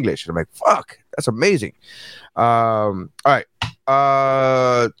than their English. I'm like, fuck, that's amazing. All right.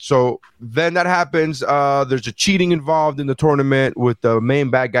 So then that happens. There's a cheating involved in the tournament with the main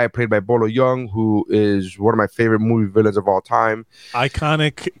bad guy played by Bolo Young, who is one of my favorite movie villains of all time.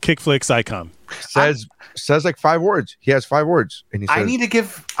 Iconic kick flicks icon. Says like 5 words. He has 5 words, and he says, I need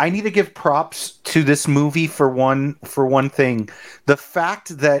to give props to this movie for one thing. The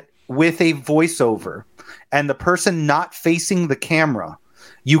fact that with a voiceover and the person not facing the camera,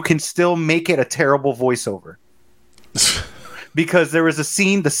 you can still make it a terrible voiceover. Because there was the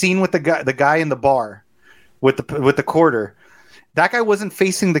scene with the guy in the bar with the quarter. That guy wasn't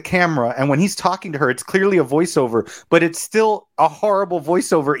facing the camera, and when he's talking to her, it's clearly a voiceover, but it's still a horrible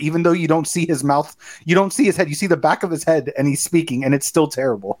voiceover, even though you don't see his mouth, you don't see his head, you see the back of his head, and he's speaking, and it's still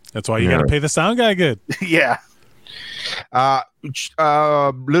terrible. That's why you got to pay the sound guy good. Yeah.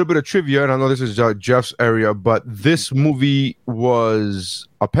 Little bit of trivia, and I know this is Jeff's area, but this movie was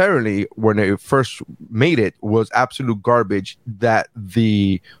apparently, when they first made it, was absolute garbage. That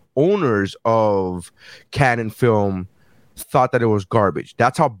the owners of Cannon Film thought that it was garbage.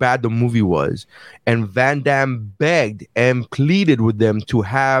 That's how bad the movie was. And Van Damme begged and pleaded with them to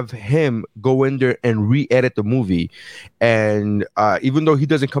have him go in there and re-edit the movie. And even though he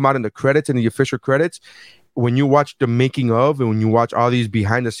doesn't come out in the credits, in the official credits, when you watch the making of and when you watch all these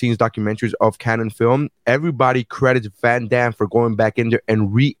behind the scenes documentaries of Cannon Film, everybody credits Van Damme for going back in there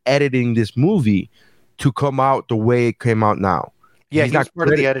and re-editing this movie to come out the way it came out now. Yeah, he's not part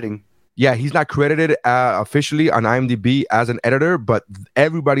of the editing. Yeah, he's not credited officially on IMDb as an editor, but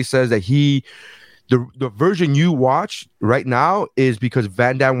everybody says that the version you watch right now is because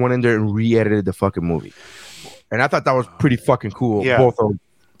Van Damme went in there and re-edited the fucking movie. And I thought that was pretty fucking cool. Yeah. Both of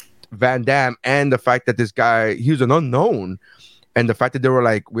Van Damme and the fact that this guy, he was an unknown, and the fact that they were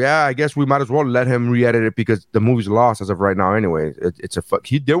like, yeah, I guess we might as well let him re-edit it because the movie's lost as of right now anyway. It's a fuck.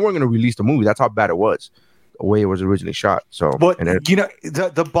 They weren't going to release the movie. That's how bad it was. Way it was originally shot. So, but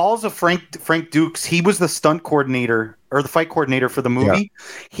the balls of Frank Dukes, he was the stunt coordinator or the fight coordinator for the movie. Yeah.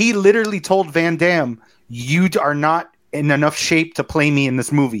 He literally told Van Damme, "You are not in enough shape to play me in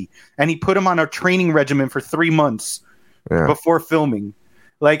this movie," and he put him on a training regimen for 3 months before filming.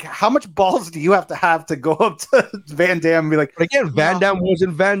 Like, how much balls do you have to go up to Van Damme and be like? But again, Van Damme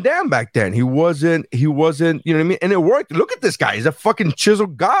wasn't Van Damme back then. He wasn't. You know what I mean? And it worked. Look at this guy. He's a fucking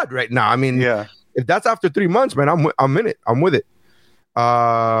chiseled god right now. I mean, yeah. If that's after 3 months, man, I'm in it. I'm with it.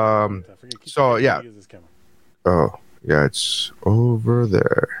 So yeah. Oh yeah, it's over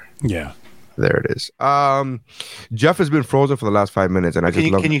there. Yeah, there it is. Jeff has been frozen for the last 5 minutes, and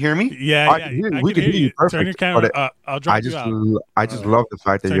Can you hear me? Yeah, we can hear you. Perfect. Turn your camera. I'll drop you out. I just love the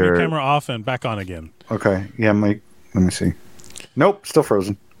fact that turn your camera off and back on again. Okay. Yeah, Mike. Let me see. Nope, still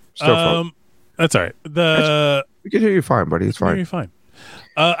frozen. Still frozen. That's all right. We can hear you fine, buddy. It's fine. Hear you fine.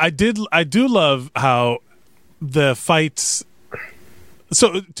 I do love how the fights.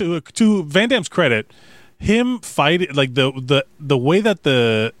 So to Van Damme's credit, him fighting, like the way that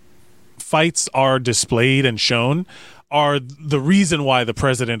the fights are displayed and shown are the reason why the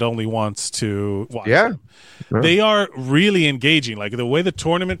president only wants to watch them. They are really engaging, like the way the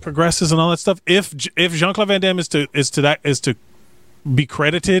tournament progresses and all that stuff. If Jean-Claude Van Damme is to be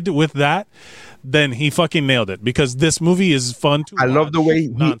credited with that, then he fucking nailed it, because this movie is fun to watch. I love the way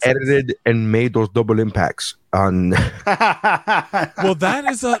he edited and made those double impacts on. Well, that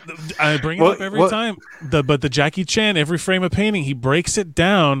is I bring it up every time. But the Jackie Chan, every frame of painting, he breaks it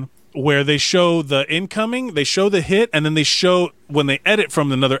down where they show the incoming, they show the hit, and then they show, when they edit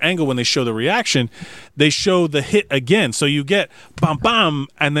from another angle, when they show the reaction, they show the hit again. So you get bam bam,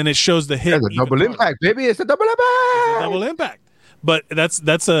 and then it shows the hit. It's a double impact, baby. It's a double impact. It's a double impact. But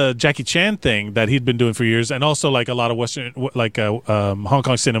that's a Jackie Chan thing that he'd been doing for years, and also like a lot of Western, like Hong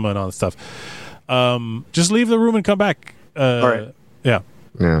Kong cinema and all that stuff. Just leave the room and come back. All right. Yeah.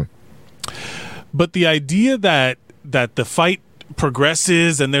 But the idea that the fight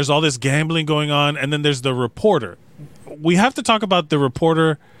progresses and there's all this gambling going on, and then there's the reporter. We have to talk about the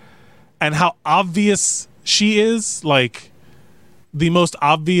reporter and how obvious she is, like the most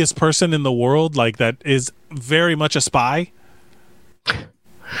obvious person in the world, like that is very much a spy.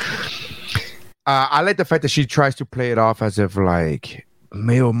 I like the fact that she tries to play it off as if like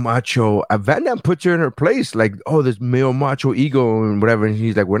male macho. Van Damme puts her in her place, like, oh, this male macho ego and whatever. And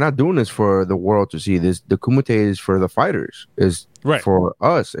he's like, we're not doing this for the world to see. This the kumite is for the fighters, is for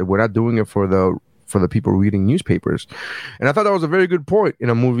us. We're not doing it for the people reading newspapers. And I thought that was a very good point in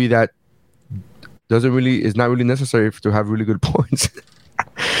a movie that is not really necessary to have really good points.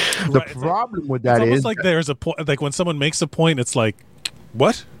 The problem with that it's is like there's a point, like when someone makes a point, it's like,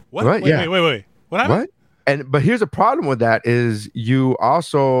 what? Right, wait. What happened? But here's the problem with that is you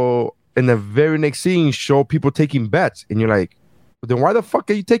also in the very next scene show people taking bets, and you're like, then why the fuck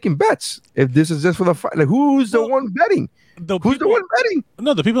are you taking bets if this is just for the fight? Like, who's the one betting? Who's the one betting?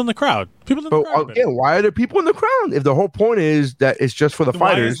 No, the people in the crowd. People in the crowd. Again, why are there people in the crowd? If the whole point is that it's just for the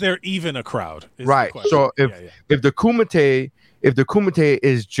fighters, why is there even a crowd? Right. So if the Kumite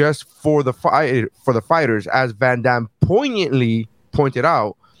is just for the fighters, as Van Damme poignantly pointed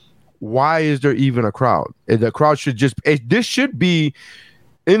out, why is there even a crowd? The crowd should just. This should be.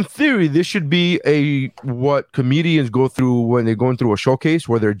 In theory, this should be what comedians go through when they're going through a showcase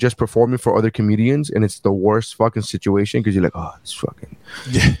where they're just performing for other comedians, and it's the worst fucking situation because you're like, oh, it's fucking.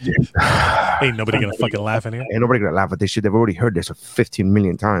 Ain't nobody gonna fucking laugh in here. Ain't nobody gonna laugh at this shit. They've already heard this 15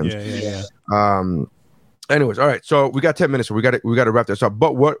 million times. Yeah. Anyways, all right. So we got 10 minutes. So we got to wrap this up.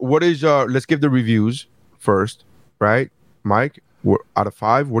 But what is let's give the reviews first, right, Mike? Out of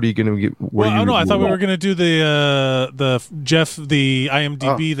 5, what are you gonna get? I thought we were gonna do the Jeff, the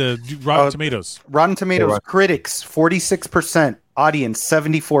IMDb, the Rotten Tomatoes. Rotten Tomatoes, critics 46%, audience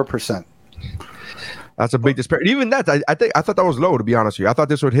 74%. That's a big disparity. Even that, I thought that was low, to be honest with you. I thought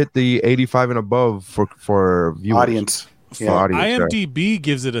this would hit the 85 and above for viewers. Audience. IMDb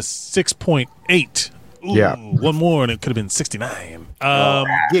gives it a 6.8. Ooh, yeah, one more and it could have been 69.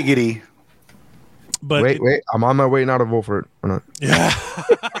 Giggity. But wait, I'm on my way now to vote for it. Or not. Yeah.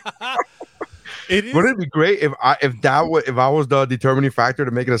 It is. Wouldn't it be great if I was the determining factor to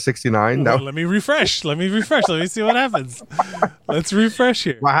make it a 69? Let me refresh. Let me see what happens. Let's refresh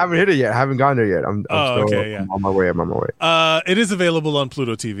here. Well, I haven't hit it yet. I haven't gone there yet. I'm on my way. I'm on my way. It is available on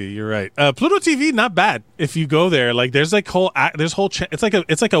Pluto TV. You're right. Pluto TV, not bad. If you go there, like there's like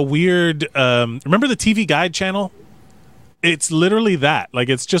it's like a weird. Remember the TV Guide channel? It's literally that. Like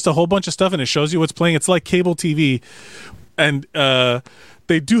it's just a whole bunch of stuff, and it shows you what's playing. It's like cable TV, and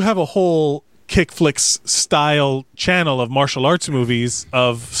they do have a whole Kickflix style channel of martial arts movies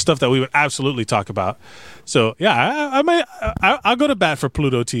of stuff that we would absolutely talk about. So yeah, I'll go to bat for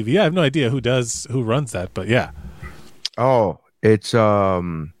Pluto TV. I have no idea who runs that, but yeah. Oh, it's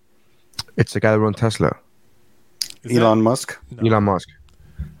the guy that runs Tesla. Elon Musk. No. Elon Musk.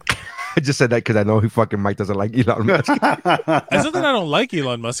 I just said that because I know Mike doesn't like Elon Musk. It's not that I don't like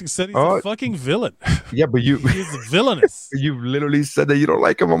Elon Musk. He said he's a fucking villain. Yeah, but he's villainous. You literally said that you don't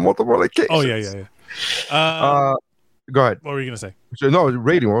like him on multiple occasions. Oh yeah. Go ahead. What were you gonna say? So, no,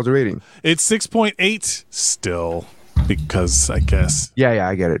 rating. What was the rating? It's 6.8 still, because I guess. Yeah,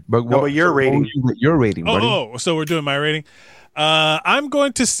 I get it. But your rating. Your rating, buddy. Oh, so we're doing my rating. I'm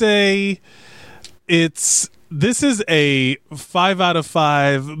going to say this is a 5 out of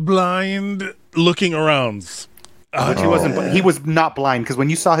 5 blind looking around. But he was not blind, because when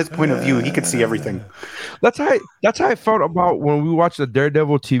you saw his point of view, he could see everything. That's how I felt about when we watched the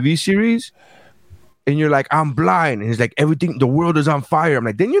Daredevil TV series. And you're like, I'm blind. And he's like, everything, the world is on fire. I'm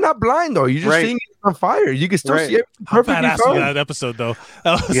like, then you're not blind though. You're just seeing it on fire. You can still see it perfectly fine. That episode though.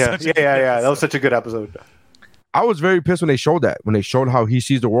 Yeah. That was such a good episode. I was very pissed when they showed that. When they showed how he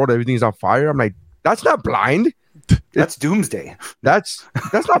sees the world, everything's on fire. I'm like, that's not blind. That's doomsday. That's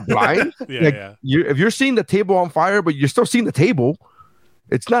not blind. If you're seeing the table on fire, but you're still seeing the table,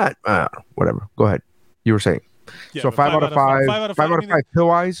 it's not whatever. Go ahead. You were saying. Yeah, so 5 out of 5. 5 out of 5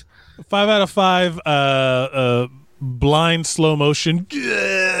 pill eyes. 5 out of 5 blind slow motion.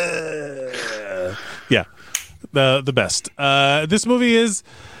 Yeah. The best. This movie is,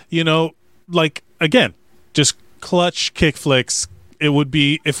 like, again, just clutch kick flicks. It would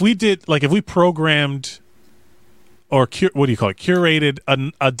be if we programmed or curated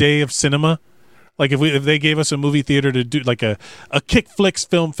a day of cinema. Like if they gave us a movie theater to do like a kick flicks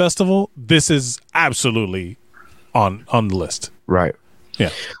film festival, this is absolutely on the list. Right.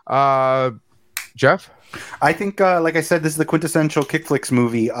 Yeah. Jeff? I think, like I said, this is the quintessential kick flicks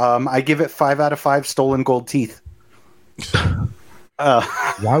movie. I give it 5 out of 5 stolen gold teeth.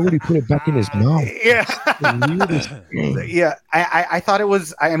 Why would he put it back in his mouth? Yeah. Yeah. I thought it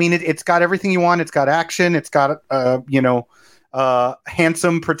was, I mean, it's got everything you want. It's got action. It's got,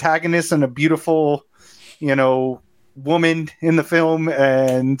 handsome protagonist and a beautiful, woman in the film.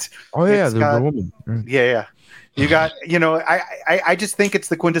 And there's a woman. Yeah. You got, I just think it's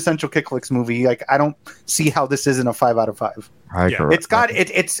the quintessential kick flicks movie. Like, I don't see how this isn't a 5 out of 5. It's got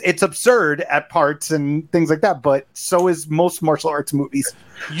it's absurd at parts and things like that, but so is most martial arts movies.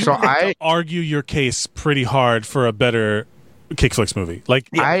 I argue your case pretty hard for a better kick flicks movie. Like,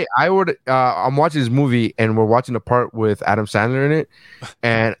 I would. I'm watching this movie and we're watching the part with Adam Sandler in it,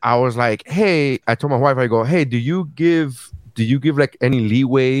 and I was like, hey, I told my wife, I go, hey, do you give like any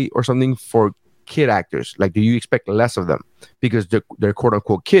leeway or something for kid actors? Like, do you expect less of them because they're quote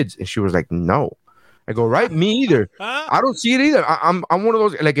unquote kids? And she was like, no. I go, right? Me either. I don't see it either. I'm one of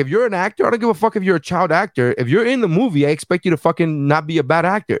those, like, if you're an actor, I don't give a fuck if you're a child actor. If you're in the movie, I expect you to fucking not be a bad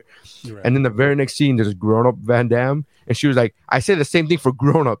actor. Right. And then the very next scene, there's a grown-up Van Damme, and she was like, I say the same thing for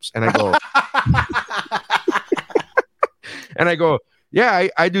grown-ups. And I go, and I go, yeah,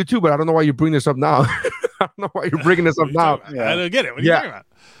 I do too, but I don't know why you bring this up now. I don't know why you're bringing this up now. I don't get it. What are you talking about?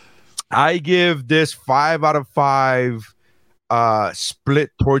 I give this 5 out of 5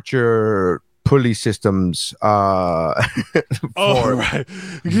 split torture pulley systems. Right.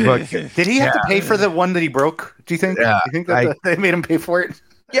 But, did he have to pay for the one that he broke? Do you think? Yeah, do you think that they made him pay for it?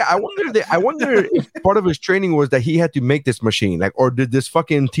 Yeah, I wonder if part of his training was that he had to make this machine, like, or did this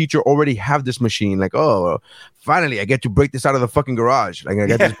fucking teacher already have this machine? Like, oh, finally, I get to break this out of the fucking garage. Like, I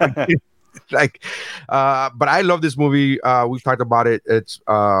got this. Like, but I love this movie. We've talked about it. It's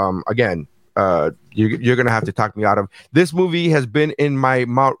again, you're gonna have to talk me out of this movie. Has been in my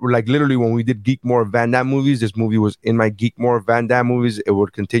mouth, like literally when we did Geekmore Van Damme movies. This movie was in my Geekmore Van Damme movies. It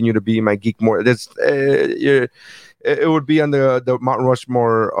would continue to be in my Geekmore. It would be on the Mount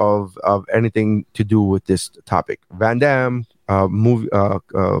Rushmore of anything to do with this topic. Van Damme movie.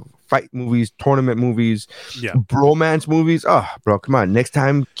 Fight movies, tournament movies, bromance movies. Oh, bro, come on. Next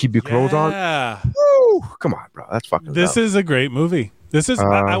time, keep your clothes on. Woo! Come on, bro. That's fucking. This is a great movie. This is.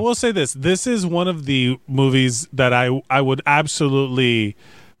 I will say this. This is one of the movies that I would absolutely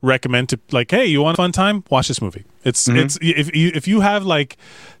recommend to, like, hey, you want a fun time? Watch this movie. It's if you have like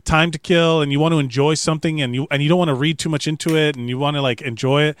time to kill and you want to enjoy something and you don't want to read too much into it and you want to like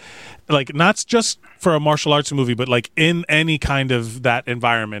enjoy it, like not just for a martial arts movie, but like in any kind of that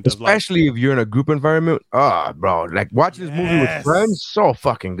environment, especially if you're in a group environment. Oh, bro, like watching this movie with friends, so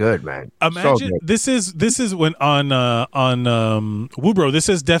fucking good, man. Imagine this is when on Woobro. This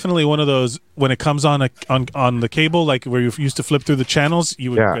is definitely one of those when it comes on the cable, like where you used to flip through the channels.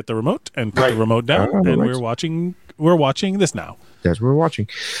 You would get the remote and put the remote down, and we're watching this now. That's what we're watching.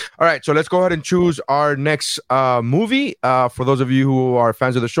 All right, so let's go ahead and choose our next movie. For those of you who are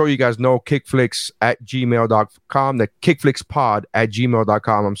fans of the show, you guys know kickflix@gmail.com, the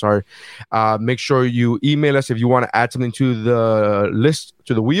kickflixpod@gmail.com. I'm sorry. Make sure you email us if you want to add something to the list,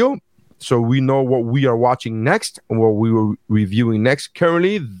 to the wheel, so we know what we are watching next and what we were reviewing next.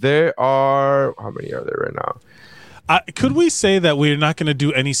 Currently, there are, how many are there right now? Could we say that we're not going to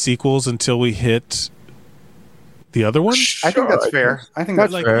do any sequels until we hit the other one? Sure. I think that's fair. I think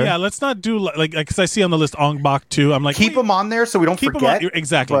that's fair. Yeah, let's not do like because I see on the list Ong Bak 2. I'm like, keep them on there so we don't forget.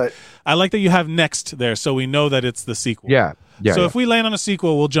 Exactly. But I like that you have next there, so we know that it's the sequel. Yeah. So if we land on a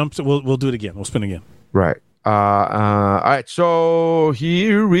sequel, we'll jump. We'll do it again. We'll spin again. Right. All right. So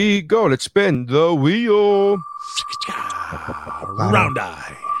here we go. Let's spin the wheel. Round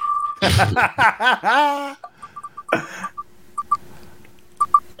eye.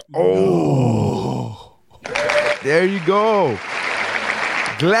 Oh, there you go.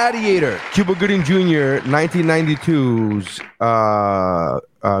 Gladiator, Cuba Gooding Jr., 1992's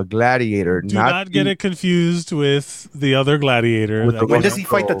Gladiator. Do not get it confused with the other Gladiator. When does he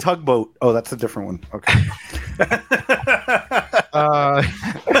fight the tugboat? Oh, that's a different one. Okay.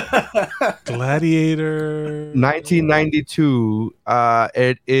 Gladiator 1992.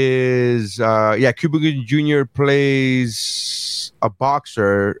 It is Cuba Gooding Jr. plays a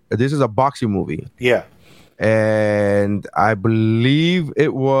boxer. This is a boxing movie. Yeah. And I believe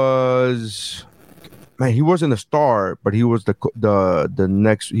it was, man, he wasn't a star, but he was the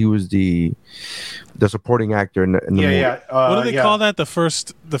next, he was the supporting actor in the movie. What do they call that?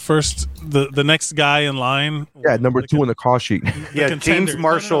 The next guy in line? Yeah, number 2 on the call sheet. Yeah, James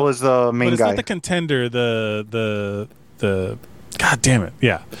Marshall is the main guy. It's not the contender, the God damn it.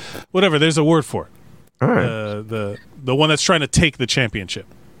 Yeah. Whatever, there's a word for it. All right. The one that's trying to take the championship.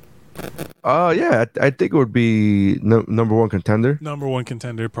 I think it would be number 1 contender. Number 1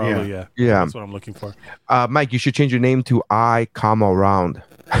 contender, probably. Yeah. That's what I'm looking for. Mike, you should change your name to I, Round.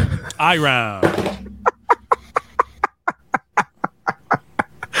 I Round.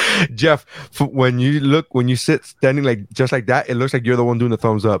 Jeff, when you sit standing like just like that, it looks like you're the one doing the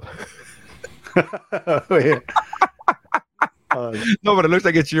thumbs up. No, but it looks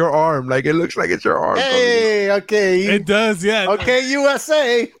like it's your arm. Like it looks like it's your arm. Hey, okay. It does, yeah. Okay,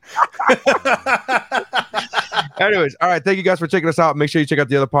 USA. Anyways, all right. Thank you guys for checking us out. Make sure you check out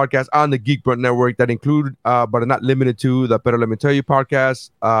the other podcasts on the Geek Brunt Network that include, but are not limited to, the Pero Let Me Tell You podcast,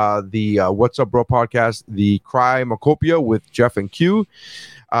 the What's Up Bro podcast, the Cry Macopia with Jeff and Q,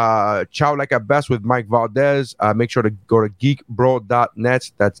 Chow Like at Best with Mike Valdez. Make sure to go to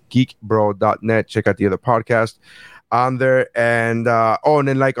geekbro.net. That's geekbro.net. Check out the other podcast on there, and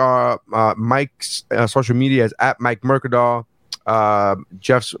then like Mike's social media is at Mike Mercadal.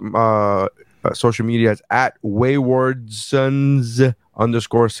 Jeff's social media is at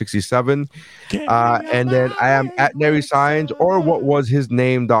waywardsons_67. And then I am at Nary Signs or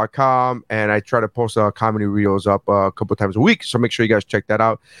whatwashisname.com. And I try to post comedy reels up a couple times a week. So make sure you guys check that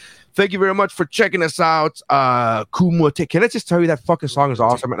out. Thank you very much for checking us out. Kumute. Can I just tell you that fucking song is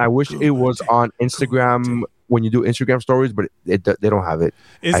awesome? And I wish it was on Instagram when you do Instagram stories, but they don't have it.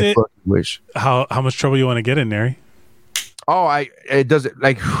 I wish. How much trouble you want to get in, Nary? Oh, it doesn't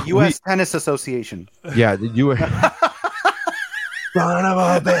like U.S. Tennis Association. Yeah, the U.S. Son of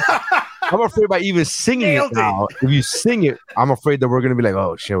a bitch. I'm afraid by even singing it now. If you sing it, I'm afraid that we're gonna be like,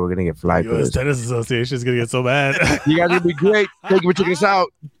 oh shit, we're gonna get flagged. U.S. Tennis Association is gonna get so bad. You guys will be great. Thank you for checking us out.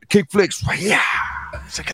 Kickflix. Yeah.